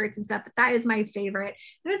sassy shirts and stuff, but that is my favorite.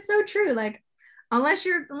 And it's so true. Like, unless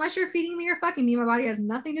you're feeding me or fucking me, my body has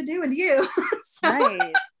nothing to do with you. So,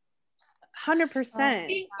 right.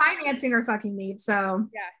 100%. Financing or fucking me. So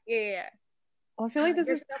yeah. Well, I feel like this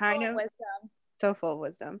is kind of so full of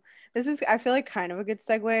wisdom. This is, I feel like, kind of a good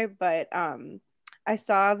segue, but I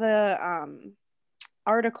saw the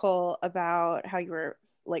article about how you were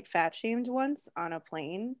like fat shamed once on a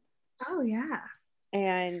plane. Oh yeah.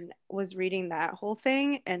 And was reading that whole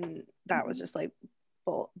thing, and that was just like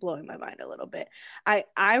blowing my mind a little bit.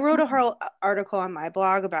 I wrote a whole article on my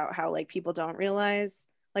blog about how like people don't realize,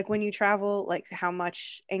 like, when you travel, like how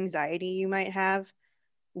much anxiety you might have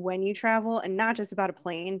when you travel, and not just about a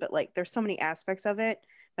plane, but like there's so many aspects of it.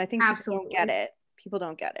 But I think people don't get it. People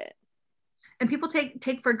don't get it. And people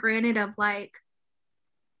take for granted of like,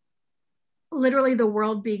 literally the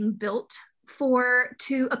world being built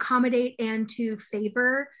to accommodate and to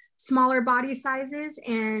favor smaller body sizes,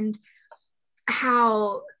 and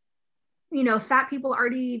how, you know, fat people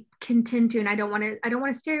already can tend to, and I don't want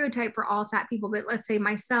to stereotype for all fat people, but let's say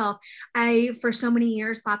myself, I for so many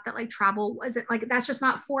years thought that like travel wasn't like, that's just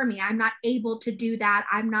not for me. I'm not able to do that.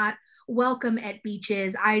 I'm not welcome at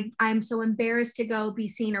beaches. I'm so embarrassed to go be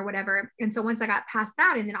seen or whatever. And so once I got past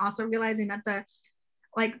that, and then also realizing that the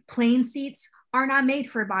like plane seats are not made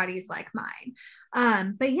for bodies like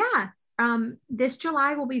mine. But yeah, this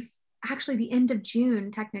July will be actually the end of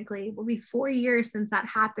June, technically, will be 4 years since that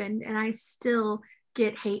happened. And I still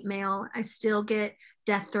get hate mail. I still get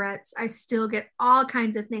death threats. I still get all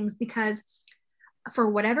kinds of things because for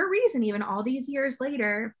whatever reason, even all these years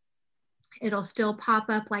later, it'll still pop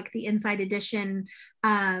up like the Inside Edition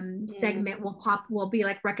segment will be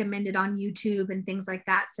like recommended on YouTube and things like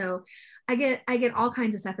that. So I get all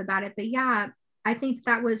kinds of stuff about it. But yeah, I think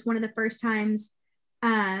that was one of the first times,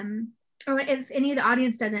 or if any of the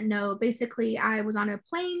audience doesn't know, basically I was on a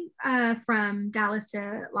plane from Dallas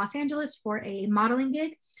to Los Angeles for a modeling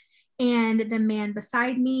gig. And the man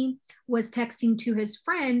beside me was texting to his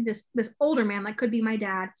friend, this older man, like could be my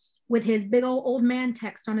dad, with his big old man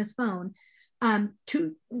text on his phone,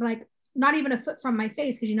 to like not even a foot from my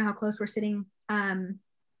face, because you know how close we're sitting on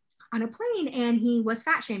a plane. And he was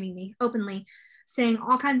fat shaming me openly, saying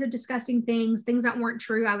all kinds of disgusting things that weren't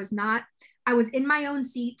true. I was in my own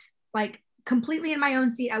seat, like completely in my own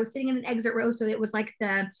seat. I was sitting in an exit row, so it was like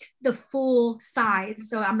the full size.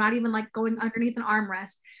 So I'm not even like going underneath an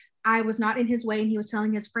armrest. I was not in his way, and he was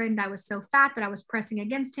telling his friend I was so fat that I was pressing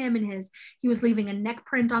against him, and he was leaving a neck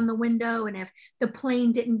print on the window, and if the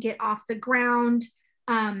plane didn't get off the ground,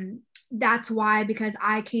 that's why, because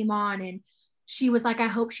I came on. And she was like, I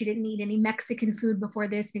hope she didn't eat any Mexican food before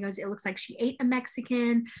this. And he goes, it looks like she ate a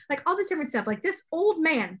Mexican, like all this different stuff, like this old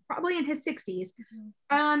man, probably in his 60s.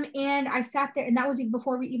 And I sat there, and that was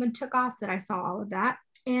before we even took off that I saw all of that.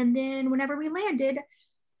 And then whenever we landed,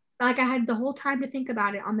 like I had the whole time to think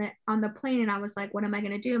about it on the plane. And I was like, what am I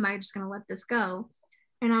going to do? Am I just going to let this go?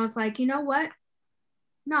 And I was like, you know what?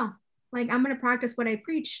 No, like I'm going to practice what I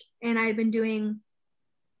preach. And I'd been doing,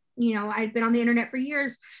 you know, I'd been on the internet for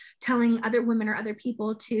years telling other women or other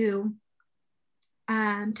people to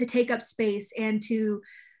take up space and to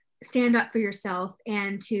stand up for yourself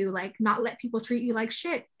and to like not let people treat you like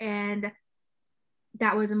shit. And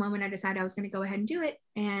that was a moment I decided I was going to go ahead and do it.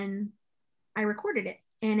 And I recorded it,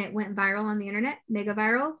 and it went viral on the internet, mega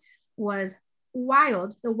viral, was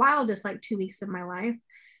wild, the wildest like 2 weeks of my life.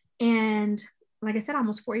 And like I said,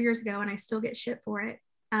 almost 4 years ago, and I still get shit for it.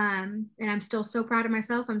 And I'm still so proud of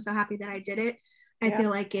myself. I'm so happy that I did it. I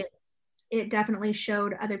feel like it definitely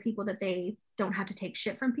showed other people that they don't have to take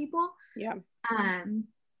shit from people. Yeah.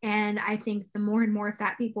 And I think the more and more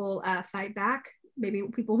fat people fight back, maybe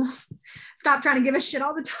people stop trying to give a shit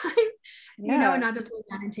all the time, you know, and not just lay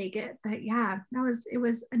down and take it. But yeah, it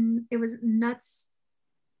was nuts.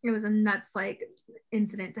 It was a nuts like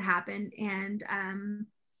incident to happen. And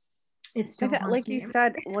it's still like you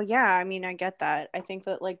said. Well, yeah, I mean, I get that. I think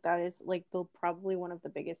that like that is like probably one of the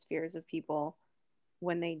biggest fears of people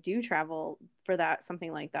when they do travel, for that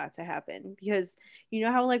something like that to happen. Because you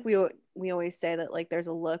know how like we always say that like there's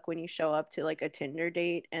a look when you show up to like a Tinder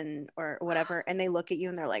date or whatever, and they look at you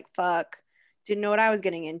and they're like, fuck, didn't know what I was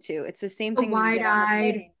getting into. It's the same thing.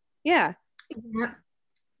 Wide-eyed. Yeah. Yep.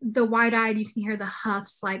 The wide-eyed, you can hear the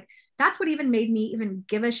huffs. Like that's what even made me even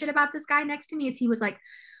give a shit about this guy next to me, is he was like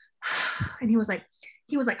and he was like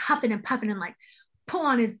huffing and puffing and like pull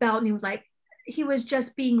on his belt, and he was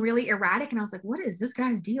just being really erratic. And I was like, what is this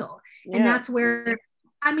guy's deal? Yeah. And that's where,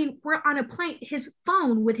 I mean, we're on a plane, his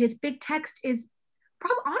phone with his big text is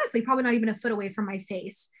probably not even a foot away from my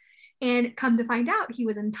face. And come to find out, he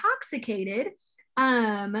was intoxicated,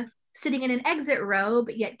 sitting in an exit row,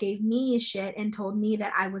 but yet gave me shit and told me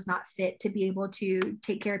that I was not fit to be able to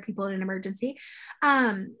take care of people in an emergency.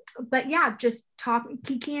 But yeah, just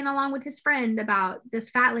kikiing along with his friend about this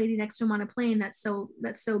fat lady next to him on a plane that's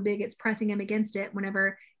so big it's pressing him against it,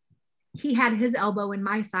 whenever he had his elbow in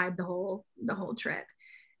my side the whole trip.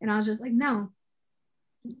 And I was just like, no,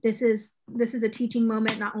 this is a teaching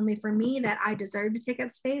moment, not only for me that I deserve to take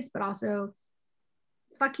up space, but also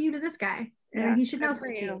fuck you to this guy. Yeah, he should know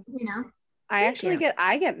for you know.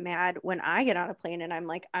 I get mad when I get on a plane and I'm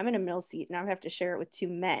like, I'm in a middle seat and I have to share it with two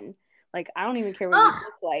men. Like, I don't even care what you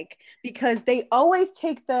look like, because they always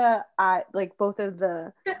take the like both of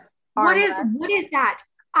the what is that?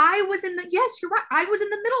 Yes, you're right. I was in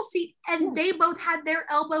the middle seat and they both had their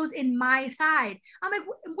elbows in my side. I'm like,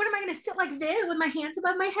 what am I going to sit like this with my hands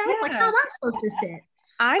above my head? Yeah. Like, how am I supposed to sit?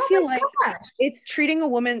 I feel like it's treating a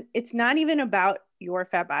woman, it's not even about your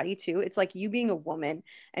fat body too. It's like you being a woman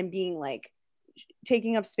and being like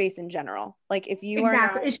taking up space in general. Like if you are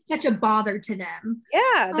not, it's such a bother to them.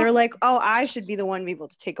 Yeah, they're like, oh, I should be the one able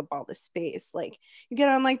to take up all this space. Like you get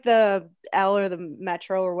on like the L or the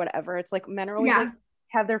Metro or whatever. It's like men are always like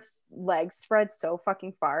have their legs spread so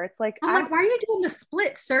fucking far. It's like I'm like, why are you doing the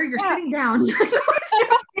split, sir? You're sitting down.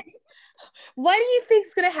 What do you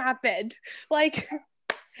think's gonna happen? Like,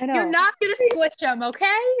 you're not gonna squish them,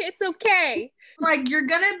 okay? It's okay. Like, you're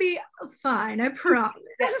gonna be fine, I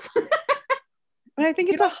promise. But I think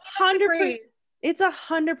it's 100%. It's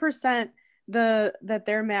 100% that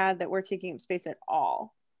they're mad that we're taking up space at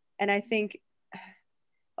all, and I think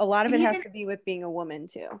a lot of it has to be with being a woman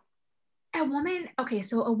too. A woman, okay,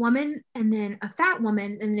 so a woman and then a fat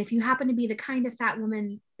woman, and if you happen to be the kind of fat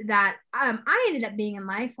woman that I ended up being in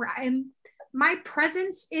life, where my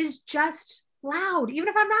presence is just loud. Even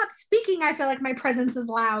if I'm not speaking, I feel like my presence is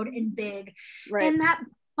loud and big, right? And that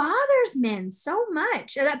bothers men so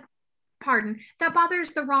much. That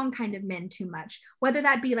bothers the wrong kind of men too much. Whether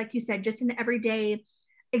that be, like you said, just in everyday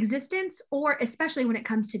existence, or especially when it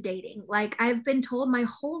comes to dating. Like, I've been told my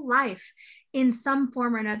whole life in some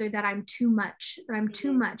form or another that I'm too much,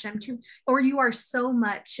 or you are so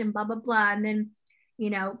much, and blah, blah, blah. And then,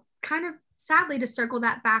 kind of sadly to circle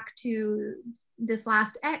that back to this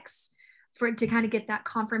last ex for it to kind of get that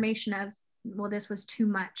confirmation of, well, this was too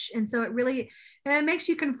much. And so it makes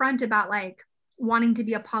you confront about like wanting to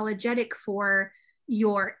be apologetic for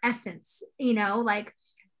your essence, like,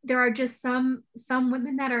 there are just some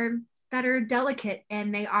women that are delicate,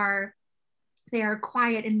 and they are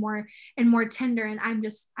quiet and more tender, and I'm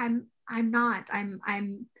not.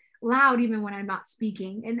 I'm loud even when I'm not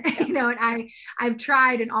speaking, and and I've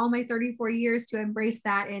tried in all my 34 years to embrace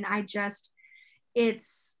that, and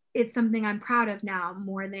it's something I'm proud of now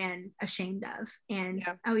more than ashamed of. And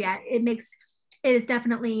it is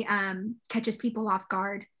definitely catches people off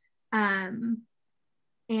guard, and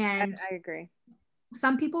I agree.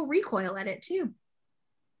 Some people recoil at it too.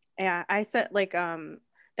 Yeah, I said like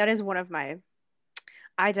that is one of my,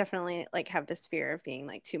 I definitely like have this fear of being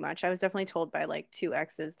like too much. I was definitely told by like 2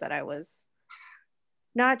 exes that I was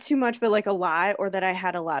not too much, but like a lot, or that I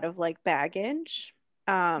had a lot of like baggage,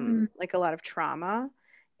 like a lot of trauma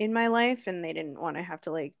in my life, and they didn't want to have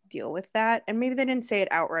to like deal with that. And maybe they didn't say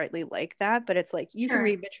it outrightly like that, but it's like you can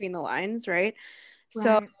read between the lines, right?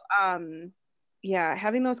 So yeah,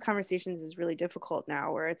 having those conversations is really difficult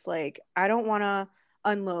now, where it's like, I don't want to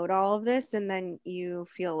unload all of this and then you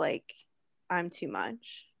feel like I'm too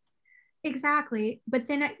much. Exactly. But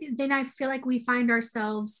then I feel like we find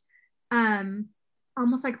ourselves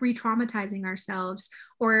almost like re-traumatizing ourselves,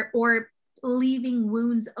 or leaving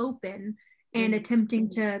wounds open and attempting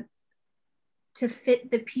to fit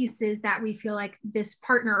the pieces that we feel like this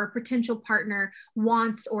partner or potential partner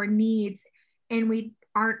wants or needs, and we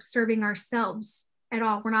aren't serving ourselves at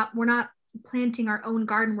all. We're not planting our own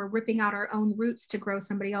garden. We're ripping out our own roots to grow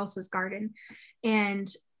somebody else's garden.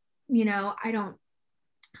 And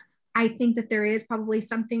I think that there is probably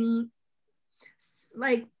something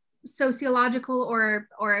like sociological or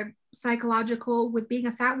psychological with being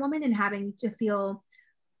a fat woman and having to feel,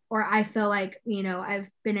 or I feel like,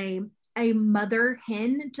 I've been a mother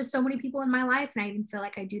hen to so many people in my life, and I even feel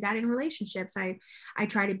like I do that in relationships. I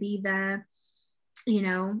try to be I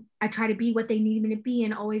try to be what they need me to be,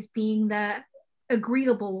 and always being the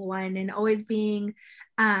agreeable one, and always being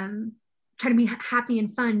trying to be happy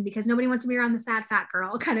and fun, because nobody wants to be around the sad fat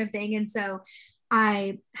girl kind of thing. And so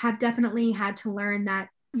I have definitely had to learn that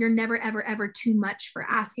you're never ever ever too much for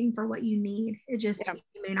asking for what you need. It just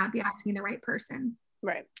you may not be asking the right person.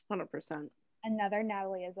 Right. 100%. Another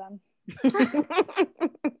Natalieism.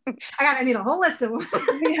 I need a whole list of them.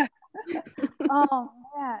 Yeah. Oh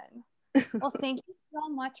man. Well, thank you so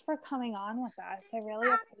much for coming on with us. I really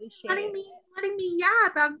appreciate letting me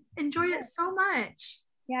yap. I've enjoyed it so much.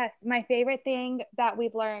 Yes, my favorite thing that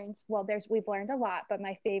we've learned, we've learned a lot, but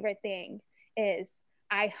my favorite thing is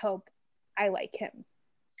I hope I like him.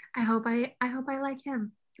 I hope I like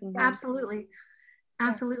him. Mm-hmm. Absolutely.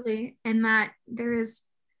 And that there is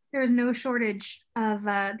no shortage of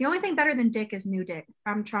the only thing better than dick is new dick.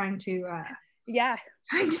 I'm trying to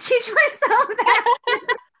teach myself that.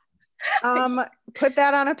 Put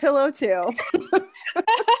that on a pillow too.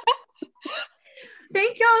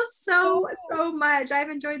 Thank y'all so much. I've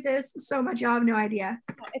enjoyed this so much. Y'all have no idea.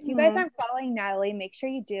 If you guys aren't following Natalie, make sure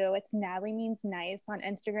you do. It's Natalie Means Nice on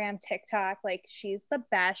Instagram, TikTok. Like, she's the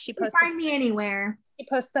best. She posts find me anywhere. She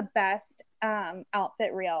posts the best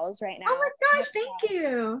outfit reels right now. Oh my gosh, thank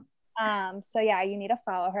you. So yeah, you need to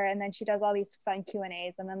follow her, and then she does all these fun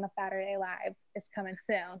Q&As, and then the Saturday Live is coming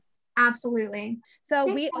soon. Absolutely. So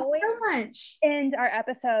Thank we you always so much end our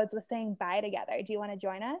episodes with saying bye together. Do you want to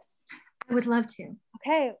join us? I would love to.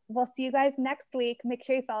 Okay, we'll see you guys next week. Make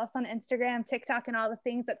sure you follow us on Instagram, TikTok, and all the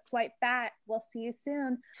things that swipe fat. We'll see you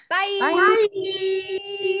soon. Bye.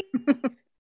 Bye.